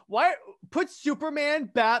 what? Why put Superman,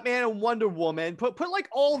 Batman, and Wonder Woman, put like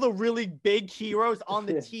all the really big heroes on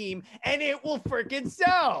the team, and it will freaking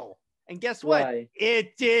sell. And guess what? Right.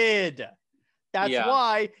 It did. That's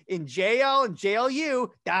why in JL and JLU,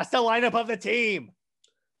 that's the lineup of the team.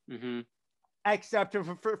 Mm-hmm. Except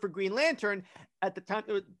for Green Lantern, at the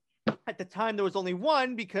time there was only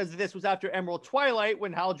one, because this was after Emerald Twilight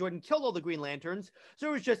when Hal Jordan killed all the Green Lanterns. So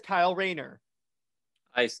it was just Kyle Rayner.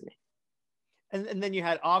 I see. And then you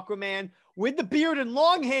had Aquaman with the beard and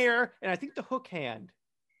long hair, and I think the hook hand.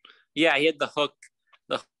 Yeah, he had the hook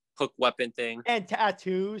weapon thing. And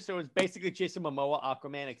tattoos. So it was basically Jason Momoa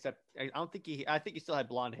Aquaman, except I think he still had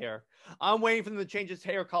blonde hair. I'm waiting for them to change his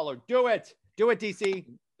hair color. Do it, DC.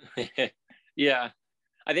 Yeah.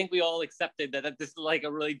 I think we all accepted that this is like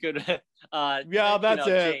a really good that's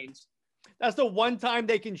it. change. That's the one time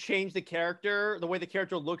they can change the character, the way the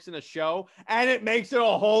character looks in a show, and it makes it a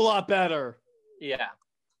whole lot better. Yeah.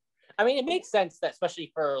 I mean, it makes sense that,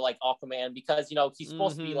 especially for like Aquaman, because he's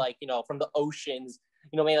supposed to be like, from the oceans,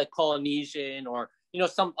 maybe like Polynesian or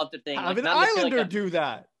some other thing. Have like, an islander do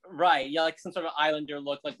that. Right, yeah, like some sort of islander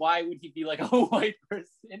look. Like, why would he be like a white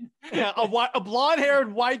person? Yeah, a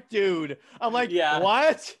blonde-haired white dude. I'm like,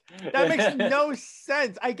 what? That makes no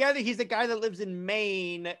sense. I get it. He's a guy that lives in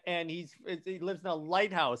Maine and he lives in a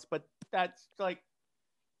lighthouse, but that's like,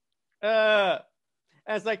 and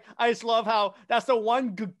it's like, I just love how that's the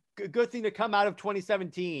one good thing to come out of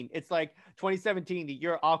 2017. It's like 2017, the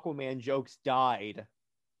year Aquaman jokes died.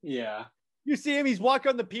 Yeah. You see him, he's walking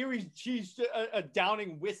on the pier, he's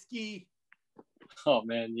downing whiskey. Oh,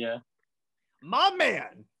 man, yeah. My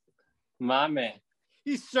man.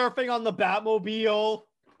 He's surfing on the Batmobile.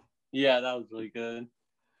 Yeah, that was really good.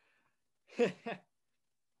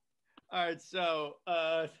 All right, so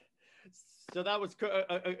that was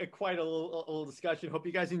quite a little discussion. Hope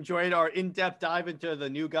you guys enjoyed our in-depth dive into the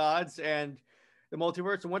new gods and the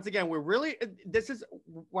multiverse. And once again,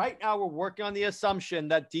 right now we're working on the assumption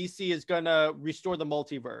that DC is going to restore the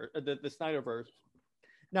multiverse, the SnyderVerse.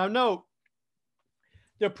 Now, note,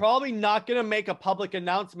 they're probably not going to make a public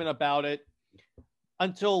announcement about it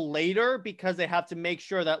until later, because they have to make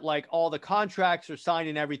sure that like all the contracts are signed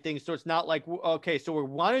and everything. So it's not like, okay, so we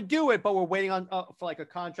want to do it, but we're waiting on for like a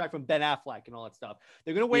contract from Ben Affleck and all that stuff.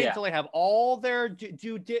 They're going to wait until they have all their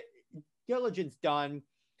due diligence done,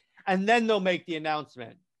 and then they'll make the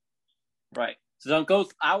announcement. Right. So don't go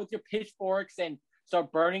out with your pitchforks and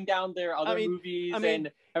start burning down their other movies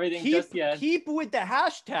and everything. Keep with the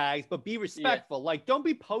hashtags, but be respectful. Yeah. Like, don't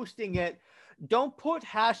be posting it. Don't put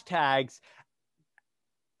hashtags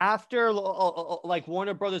after like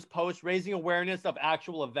Warner Brothers post raising awareness of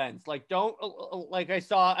actual events. Like, don't like I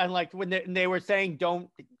saw, and like when they were saying don't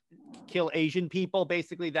kill Asian people,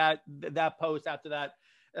 basically that post after that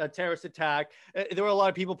terrorist attack, there were a lot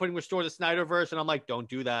of people putting restore the SnyderVerse, and I'm like, don't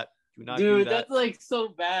do that. Do not do that. Dude, that's like so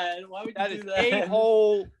bad. Why would you do that? That is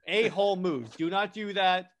a-hole moves. Do not do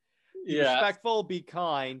that. Be respectful, be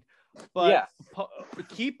kind, but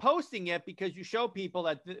keep posting it, because you show people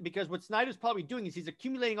that, because what Snyder's probably doing is he's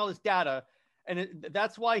accumulating all this data, and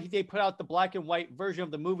that's why they put out the black and white version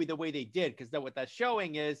of the movie the way they did, because what that's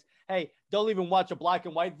showing is, hey, don't even watch a black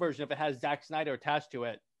and white version if it has Zack Snyder attached to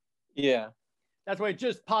it. Yeah. That's why it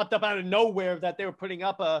just popped up out of nowhere that they were putting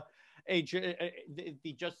up the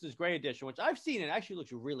Justice Gray edition, which I've seen. It actually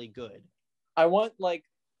looks really good. I want like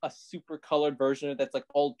a super colored version that's like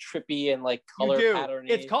all trippy and like color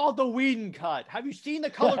patterning. It's called the Whedon cut. Have you seen the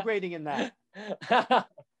color grading in that?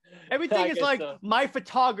 Everything is like my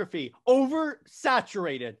photography,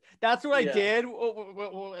 oversaturated. That's what I did when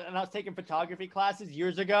I was taking photography classes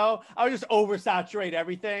years ago. I would just oversaturate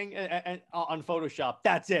everything and on Photoshop.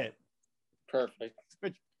 That's it. Perfect.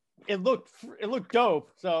 It looked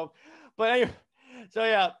dope. So, but anyway, so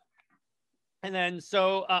yeah. And then,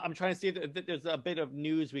 I'm trying to see if there's a bit of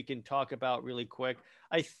news we can talk about really quick.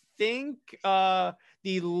 I think the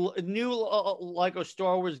new Lego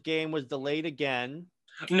Star Wars game was delayed again.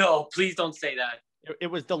 No, please don't say that. It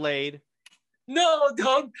was delayed. No,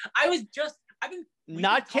 don't. I've been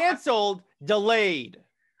not canceled, delayed.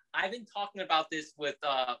 I've been talking about this with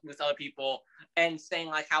other people and saying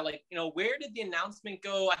like how like, you know, where did the announcement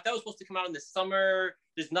go? I thought it was supposed to come out in the summer.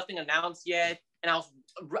 There's nothing announced yet. And I was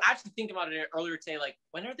actually thinking about it earlier today, like,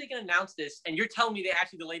 when are they going to announce this? And you're telling me they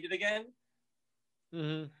actually delayed it again?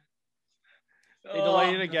 Mm-hmm. They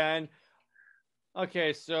delayed it again.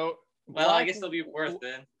 Okay, so well, I guess it'll be worth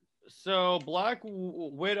it. So Black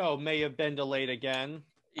Widow may have been delayed again.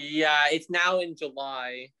 Yeah, it's now in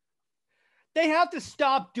July. They have to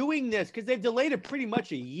stop doing this because they've delayed it pretty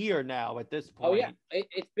much a year now at this point. Oh yeah,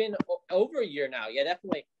 it's been over a year now. Yeah,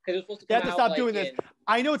 definitely. Because it was supposed to come they have to stop out, doing this.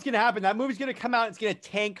 I know it's going to happen. That movie's going to come out. It's going to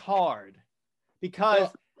tank hard because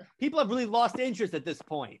people have really lost interest at this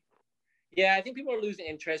point. Yeah, I think people are losing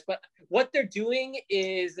interest. But what they're doing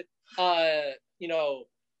is, you know,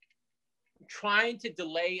 trying to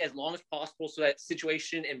delay as long as possible so that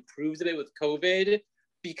situation improves a bit with COVID,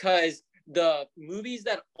 because the movies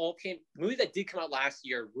that did come out last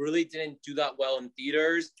year really didn't do that well in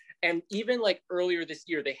theaters. And even like earlier this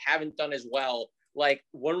year, they haven't done as well. Like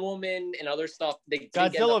Wonder Woman and other stuff, they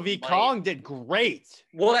Godzilla v Kong did great.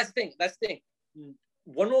 Well, that's the thing.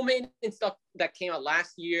 Wonder Woman and stuff that came out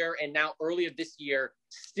last year and now earlier this year,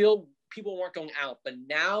 still people weren't going out. But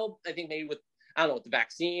now I think maybe with, I don't know, with the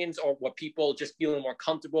vaccines or what people just feeling more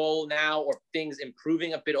comfortable now or things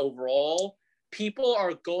improving a bit overall, people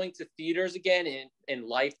are going to theaters again and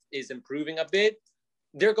life is improving a bit.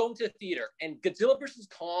 They're going to the theater. And Godzilla vs.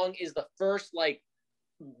 Kong is the first like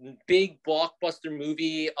big blockbuster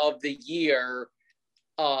movie of the year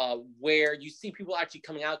where you see people actually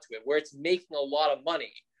coming out to it, where it's making a lot of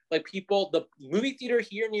money. Like people, the movie theater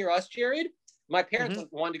here near us, Jared, my parents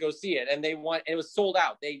wanted to go see it, and it was sold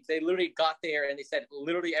out. They literally got there and they said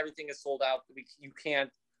literally everything is sold out. You can't,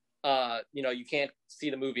 you can't see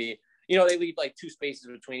the movie. You know, they leave like 2 spaces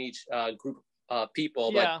between each group of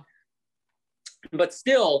people. Yeah. But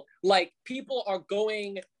still, like people are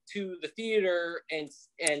going to the theater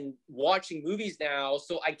and watching movies now.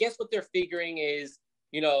 So I guess what they're figuring is,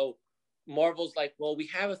 you know, Marvel's like, well, we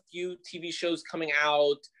have a few TV shows coming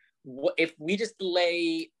out. If we just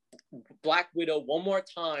delay Black Widow one more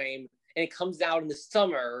time and it comes out in the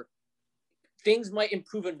summer, things might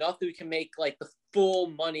improve enough that we can make like the full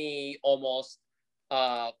money almost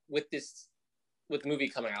with the movie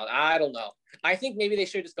coming out. I don't know. I think maybe they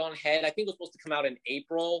should have just gone ahead. I think it was supposed to come out in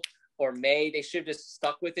April or May. They should have just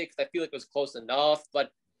stuck with it because I feel like it was close enough.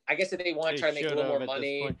 But I guess if they want to try to make a little more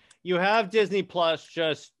money. You have Disney Plus,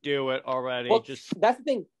 just do it already. Well, that's the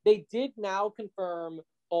thing. They did now confirm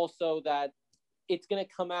also that it's going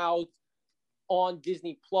to come out on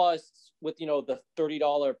Disney Plus with, you know, the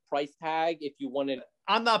 $30 price tag if you want it.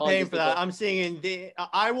 I'm not paying for that. I'm seeing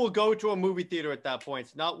I will go to a movie theater at that point.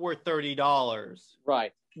 It's not worth $30.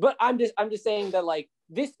 Right. But I'm just saying that like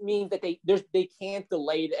this means that they can't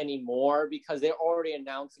delay it anymore because they're already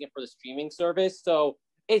announcing it for the streaming service. So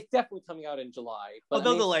it's definitely coming out in July. But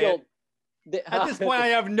they'll delay it. At this point, I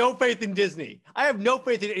have no faith in Disney. I have no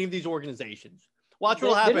faith in any of these organizations. Watch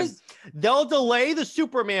what'll happen. They'll delay the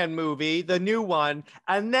Superman movie, the new one,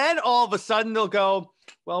 and then all of a sudden they'll go,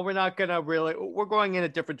 well, we're going in a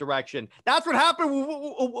different direction. That's what happened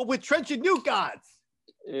with Trench and New Gods.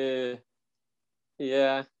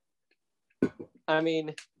 Yeah. I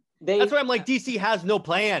mean, that's why I'm like, DC has no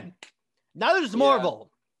plan. Neither does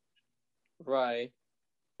Marvel. Right.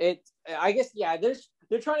 I guess, yeah,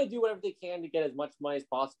 they're trying to do whatever they can to get as much money as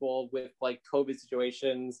possible with like COVID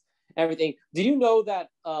situations, everything. Did you know that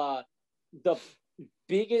the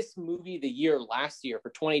biggest movie of the year last year for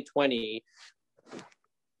 2020,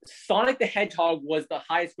 Sonic the Hedgehog was the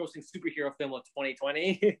highest grossing superhero film of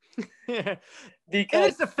 2020? Because in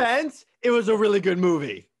its defense, it was a really good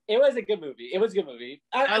movie. It was a good movie.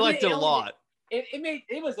 I liked it a lot.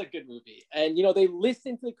 It was a good movie. And, you know, they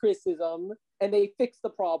listened to the criticism and they fixed the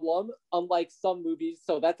problem, unlike some movies.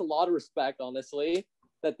 So that's a lot of respect, honestly,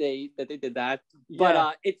 that they did that. Yeah.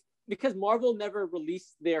 But it's because Marvel never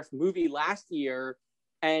released their movie last year,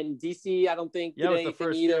 and DC, I don't think, did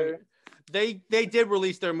anything either. They did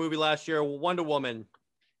release their movie last year, Wonder Woman.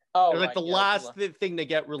 Oh, it was like the last thing to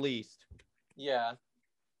get released. Yeah.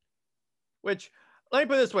 Which, let me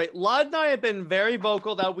put it this way. Lod and I have been very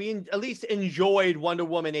vocal that we at least enjoyed Wonder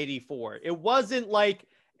Woman 84. It wasn't like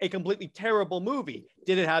a completely terrible movie.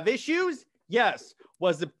 Did it have issues? Yes.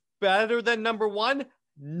 Was it better than number one?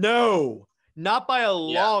 No. Not by a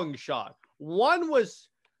long shot. One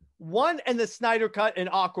and the Snyder Cut and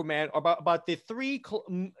Aquaman are about the 3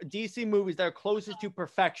 DC movies that are closest to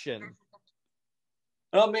perfection.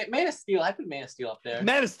 Oh, Man of Steel. I put Man of Steel up there.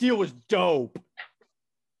 Man of Steel was dope.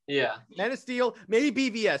 Yeah. Man of Steel,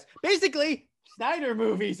 maybe BVS. Basically, Snyder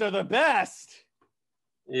movies are the best.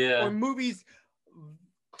 Yeah. or movies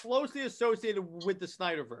closely associated with the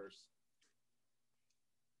Snyderverse.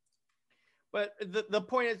 But the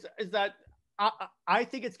point is that I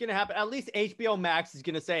think it's going to happen. At least HBO Max is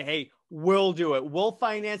going to say, "Hey, we'll do it. We'll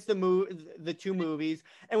finance the two movies."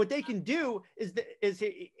 And what they can do is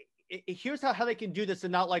here's how they can do this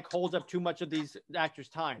and not like hold up too much of these actors'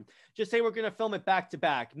 time. Just say we're going to film it back to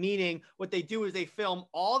back. Meaning, what they do is they film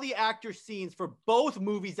all the actor scenes for both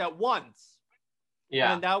movies at once.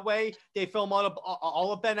 Yeah. And that way, they film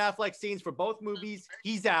all of Ben Affleck's scenes for both movies.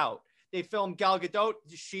 He's out. They film Gal Gadot,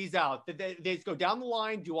 she's out. They just go down the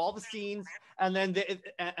line, do all the scenes, and then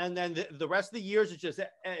the rest of the years is just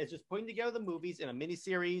putting together the movies in a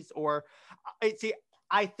miniseries. Or see,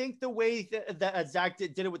 I think the way that Zack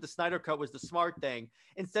did it with the Snyder Cut was the smart thing.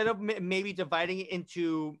 Instead of maybe dividing it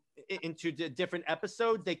into different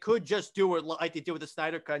episodes, they could just do it like they did with the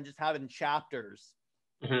Snyder Cut and just have it in chapters.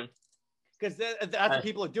 Mm-hmm. Because that's what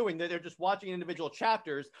people are doing. They're just watching individual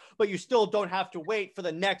chapters, but you still don't have to wait for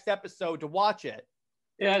the next episode to watch it.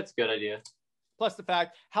 Yeah, it's a good idea. Plus the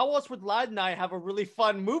fact, how else would Lad and I have a really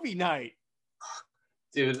fun movie night?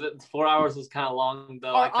 Dude, 4 hours was kind of long,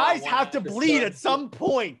 though. Our eyes have to bleed at some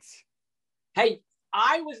point. Hey,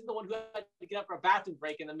 I was the one who had to get up for a bathroom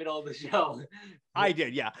break in the middle of the show. I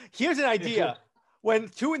did, yeah. Here's an idea. When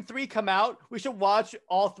 2 and 3 come out, we should watch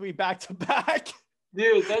all 3 back to back.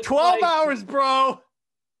 Dude, that's 12 hours, bro.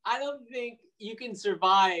 I don't think you can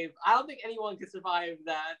survive. I don't think anyone can survive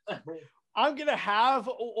that. I'm going to have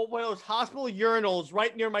one of those hospital urinals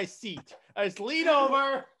right near my seat. I just lean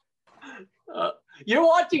over. You're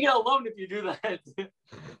watching it alone if you do that.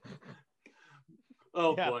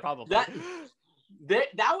 Oh, yeah, boy. Probably.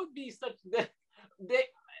 That would be such...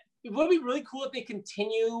 It would be really cool if they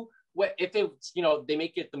continue... If they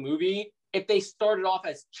make it the movie... If they started off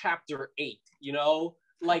as chapter 8,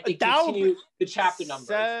 like they continue the chapter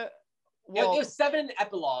numbers. There's 7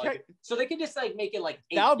 epilogue, so they can just like make it like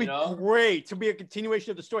 8. That would be great to be a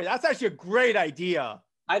continuation of the story. That's actually a great idea.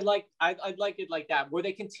 I'd like it like that, where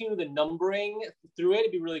they continue the numbering through it.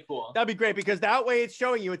 It'd be really cool. That'd be great because that way it's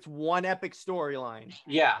showing you it's one epic storyline.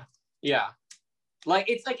 Yeah.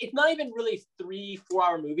 It's not even really 3-4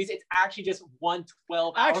 hour movies. It's actually just 1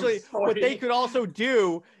 12-hour Actually, story. what they could also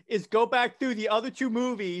do is go back through the other 2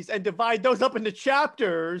 movies and divide those up into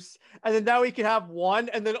chapters, and then now we can have 1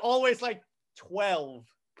 and then always like 12.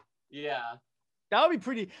 Yeah. That would be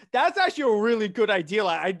pretty. That's actually a really good idea.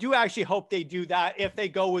 I do actually hope they do that if they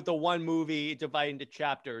go with the 1 movie divided into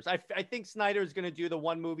chapters. I think Snyder is going to do the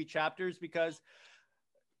 1 movie chapters because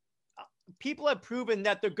people have proven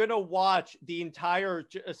that they're going to watch the entire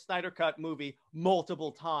Snyder Cut movie multiple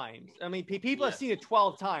times. I mean, people have seen it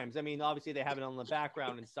 12 times. I mean, obviously they have it on the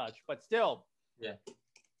background and such, but still. Yeah.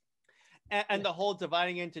 And the whole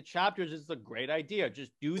dividing into chapters is a great idea.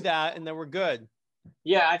 Just do that and then we're good.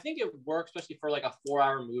 Yeah, I think it works, especially for like a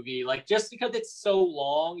 4-hour movie. Like just because it's so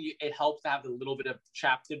long, it helps to have a little bit of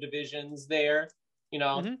chapter divisions there,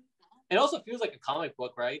 Mm-hmm. It also feels like a comic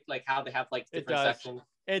book, right? Like how they have like different sections.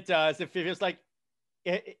 It does. It feels like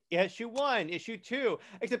issue 1, issue 2,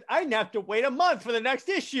 except I didn't have to wait a month for the next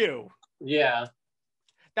issue. Yeah.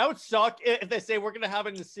 That would suck if they say we're going to have it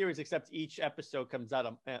in the series, except each episode comes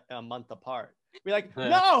out a month apart. Be like,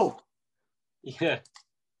 no! Yeah.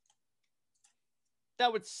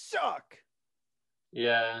 That would suck.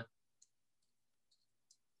 Yeah.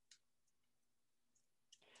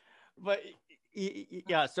 But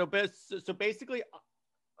yeah, so basically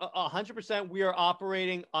 100% we are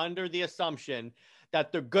operating under the assumption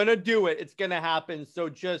that they're going to do it. It's going to happen. So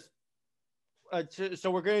just so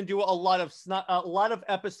we're going to do a lot of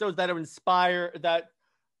episodes that are inspired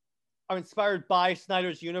by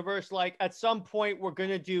Snyder's universe. Like at some point we're going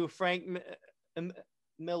to do Frank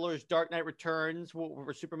Miller's Dark Knight Returns,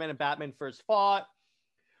 where Superman and Batman first fought.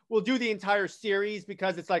 We'll do the entire series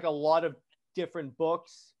because it's like a lot of different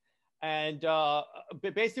books. And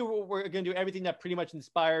basically, we're going to do everything that pretty much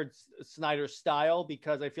inspired Snyder's style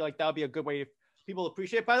because I feel like that would be a good way for people to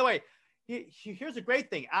appreciate it. By the way, here's a great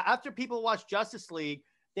thing. After people watch Justice League,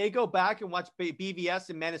 they go back and watch BVS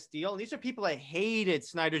and Man of Steel. And these are people that hated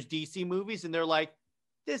Snyder's DC movies. And they're like,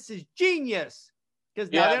 this is genius.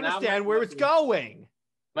 Because now they understand where it's going.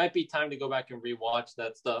 Might be time to go back and rewatch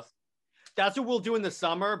that stuff. That's what we'll do in the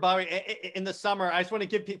summer. But in the summer, I just want to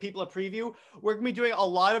give people a preview. We're going to be doing a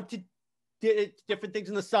lot of different things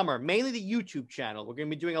in the summer, mainly the YouTube channel. We're going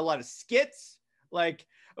to be doing a lot of skits. Like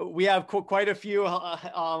we have quite a few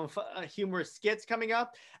humorous skits coming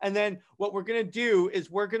up. And then what we're going to do is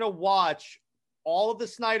we're going to watch all of the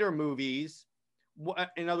Snyder movies.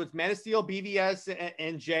 In other words, Man of Steel, BVS,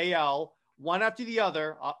 and JL, one after the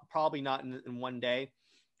other, probably not in one day.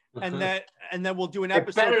 and then we'll do an It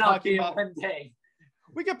episode better not talking be about. one day.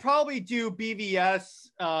 We could probably do BVS.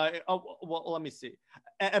 Well, let me see.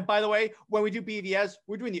 And by the way, when we do BVS,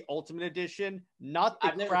 we're doing the Ultimate Edition, not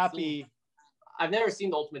the crappy. I've never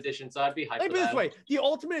seen the Ultimate Edition, so I'd be hyped. Let me put it this way: the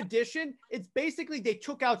Ultimate Edition, it's basically they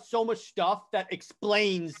took out so much stuff that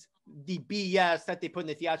explains the BS that they put in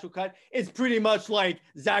the theatrical cut. It's pretty much like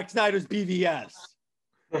Zack Snyder's BVS.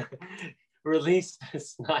 Release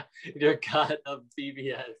your cut of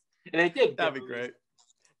BVS, and it did. That'd be great.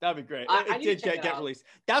 That'd be great. I It did get released.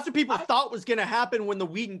 That's what people thought was going to happen when the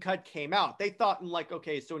Whedon cut came out. They thought, like,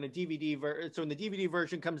 okay, so in the DVD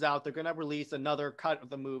version comes out, they're going to release another cut of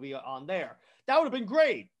the movie on there. That would have been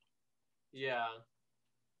great. Yeah.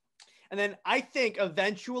 And then I think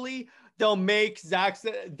eventually they'll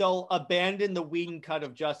abandon the Whedon cut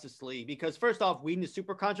of Justice League because first off, Whedon is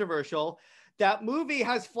super controversial. That movie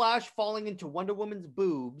has Flash falling into Wonder Woman's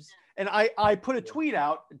boobs. And I put a tweet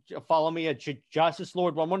out, follow me at Justice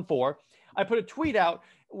Lord 114. I put a tweet out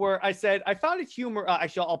where I said, I found it humor.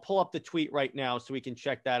 Actually, I'll pull up the tweet right now so we can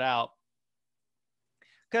check that out.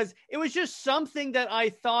 Because it was just something that I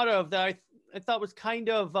thought of that I thought was kind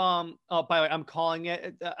of, by the way, I'm calling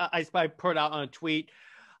it, I put it out on a tweet.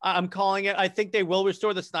 I'm calling it, I think they will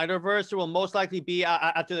restore the SnyderVerse. It will most likely be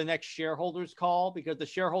after the next shareholders call because the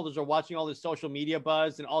shareholders are watching all this social media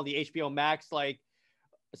buzz and all the HBO Max like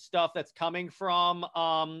stuff that's coming from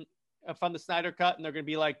the Snyder Cut, and they're going to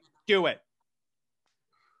be like, do it.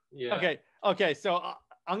 Yeah. Okay. So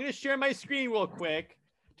I'm going to share my screen real quick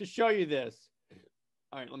to show you this.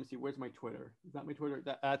 All right, let me see. Where's my Twitter? Is that my Twitter?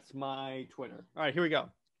 That's my Twitter. All right, here we go.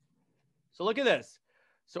 So look at this.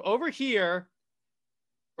 So over here,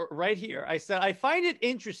 right here, I said, I find it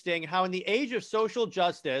interesting how in the age of social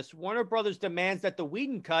justice, Warner Brothers demands that the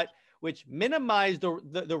Whedon cut, which minimized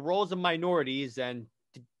the roles of minorities and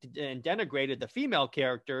denigrated the female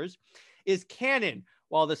characters, is canon,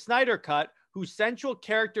 while the Snyder cut, whose central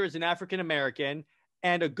character is an African-American,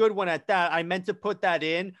 and a good one at that, I meant to put that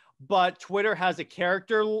in, but Twitter has a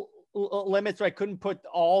character limit, so I couldn't put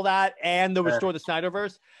all that and the restore the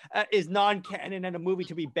Snyderverse, is non-canon and a movie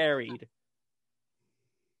to be buried.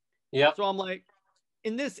 Yeah. So I'm like,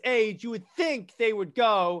 in this age, you would think they would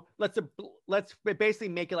go, let's basically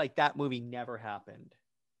make it like that movie never happened.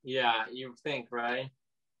 Yeah, you think, right?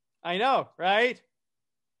 I know, right?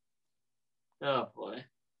 Oh boy.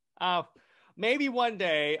 Maybe one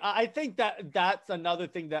day. I think that's another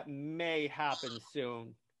thing that may happen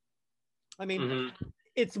soon. I mean,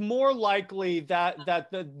 it's more likely that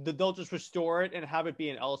they'll just restore it and have it be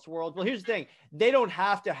an Elseworld. Well, here's the thing. They don't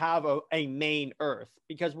have to have a main Earth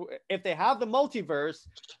because if they have the multiverse,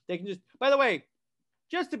 they can just, by the way,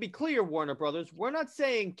 just to be clear, Warner Brothers, we're not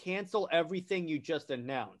saying cancel everything you just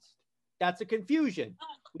announced. That's a confusion.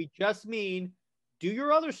 We just mean do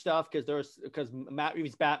your other stuff because Matt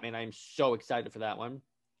Reeves' Batman, I'm so excited for that one.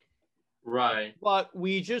 Right. But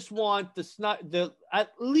we just want the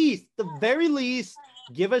very least,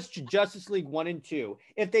 give us Justice League 1 and 2.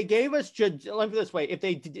 If they gave us, let me put it this way,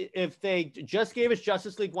 if they just gave us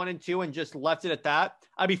Justice League 1 and 2 and just left it at that,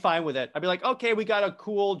 I'd be fine with it. I'd be like, okay, we got a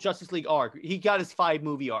cool Justice League arc. He got his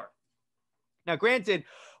 5-movie arc. Now, granted,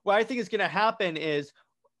 what I think is going to happen is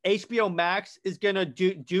HBO Max is going to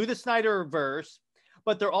do the Snyderverse,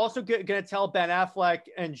 but they're also going to tell Ben Affleck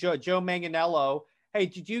and Joe Manganiello, hey,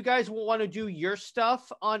 did you guys want to do your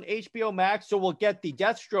stuff on HBO Max? So we'll get the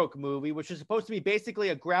Deathstroke movie, which is supposed to be basically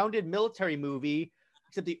a grounded military movie,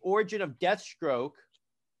 except the origin of Deathstroke.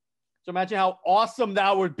 So imagine how awesome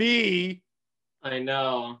that would be. I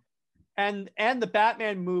know. And the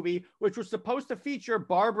Batman movie, which was supposed to feature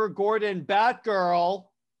Barbara Gordon Batgirl.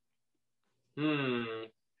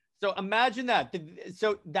 So imagine that.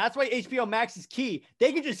 So that's why HBO Max is key.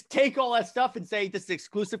 They can just take all that stuff and say this is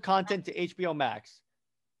exclusive content to HBO Max.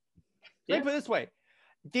 Let me put it this way.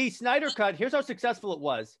 The Snyder Cut, here's how successful it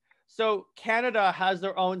was. So Canada has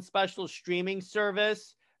their own special streaming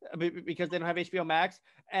service because they don't have HBO Max.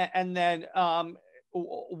 And then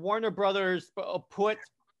Warner Brothers put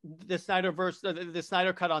the Snyderverse, the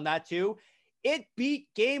Snyder Cut on that too. It beat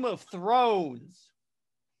Game of Thrones.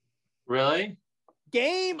 Really?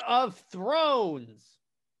 Game of Thrones.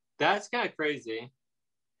 That's kind of crazy.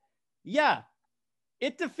 Yeah.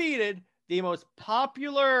 It defeated the most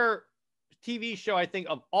popular TV show, I think,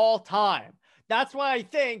 of all time. That's why I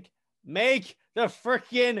think make the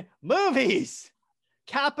freaking movies.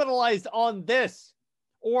 Capitalized on this.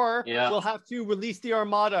 Or we'll have to release the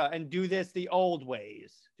Armada and do this the old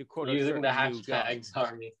ways. To quote using the hashtags,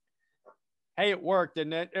 Army. Hey, it worked,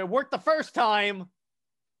 didn't it? It worked the first time.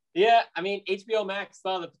 Yeah, I mean, HBO Max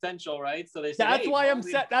saw the potential, right? So they said, that's why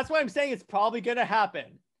I'm saying it's probably going to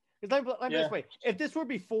happen. Because let me this way, if this were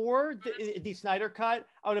before the Snyder cut,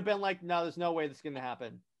 I would have been like, no, there's no way this is going to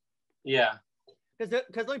happen. Yeah. Because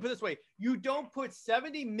let me put it this way, you don't put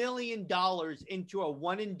 $70 million into a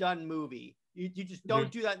one and done movie. You just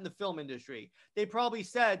don't do that in the film industry. They probably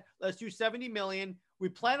said, let's do 70 million. We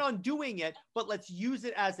plan on doing it, but let's use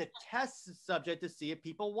it as a test subject to see if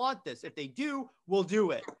people want this. If they do, we'll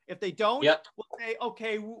do it. If they don't, we'll say,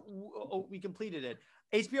 okay, we completed it.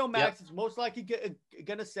 HBO Max is most likely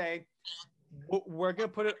going to say, we're going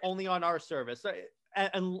to put it only on our service.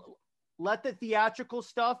 And let the theatrical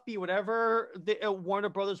stuff be whatever the Warner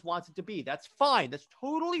Brothers wants it to be. That's fine. That's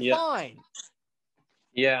totally fine.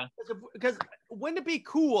 Yeah. Because wouldn't it be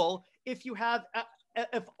cool if you have,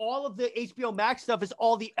 if all of the HBO Max stuff is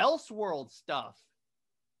all the Elseworld stuff?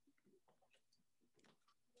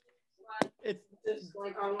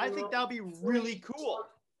 I think that would be really cool.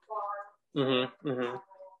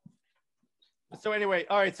 So anyway,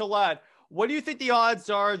 all right. So Lad, what do you think the odds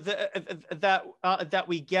are that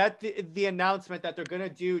we get the announcement that they're going to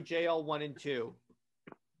do JL 1 and 2?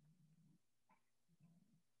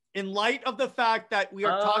 In light of the fact that we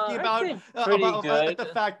are talking about the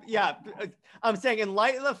fact, I'm saying in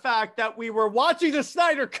light of the fact that we were watching the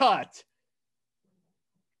Snyder Cut.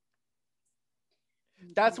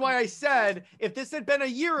 That's why I said if this had been a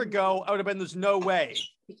year ago, I would have been there's no way.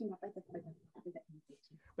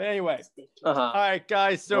 But anyway, all right,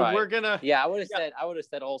 guys. So we're gonna. Yeah, I would have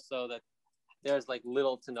said also that there's like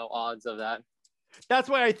little to no odds of that. That's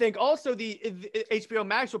why I think also the HBO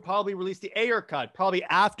Max will probably release the Ayer cut probably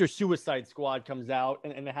after Suicide Squad comes out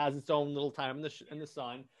and it has its own little time in the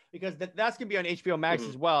sun, because that's gonna be on HBO Max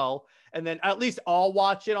as well. And then at least I'll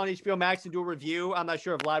watch it on HBO Max and do a review. I'm not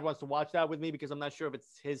sure if Lad wants to watch that with me because I'm not sure if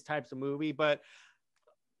it's his types of movie. But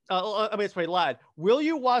I mean, wait, Lad, will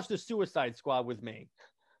you watch the Suicide Squad with me?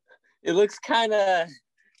 It looks kind of.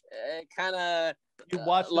 You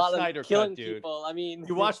watched the Snyder cut, dude. People. I mean,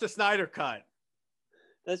 you watched the Snyder cut.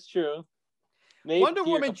 That's true. Maybe Wonder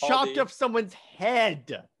Woman chopped off someone's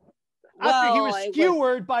head after he was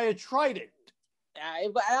skewered by a trident.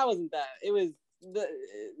 But that wasn't that. It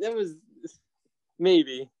was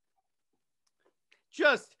maybe.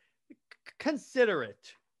 Just consider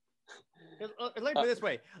it. Let me put it this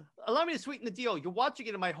way. Allow me to sweeten the deal. You're watching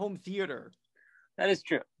it in my home theater. That is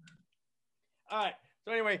true. All right.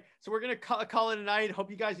 So anyway, so we're going to call it a night. Hope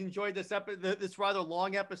you guys enjoyed this rather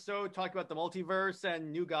long episode talking about the multiverse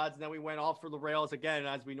and New Gods. And then we went off for the rails again,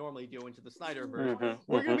 as we normally do, into the SnyderVerse.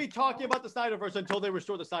 We're going to be talking about the SnyderVerse until they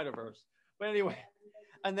restore the SnyderVerse. But anyway,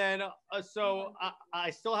 and then so I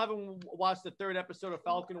still haven't watched the third episode of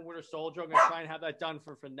Falcon and Winter Soldier. I'm going to try and have that done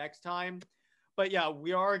for next time. But yeah,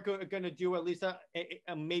 we are going to do at least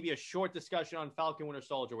maybe a short discussion on Falcon Winter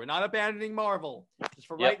Soldier. We're not abandoning Marvel. Just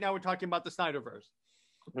for right now, we're talking about the SnyderVerse.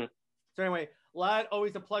 So anyway, Lad,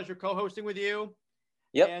 always a pleasure co-hosting with you.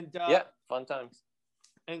 Yep. And fun times.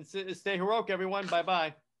 And stay heroic, everyone.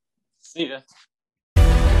 Bye-bye. See ya.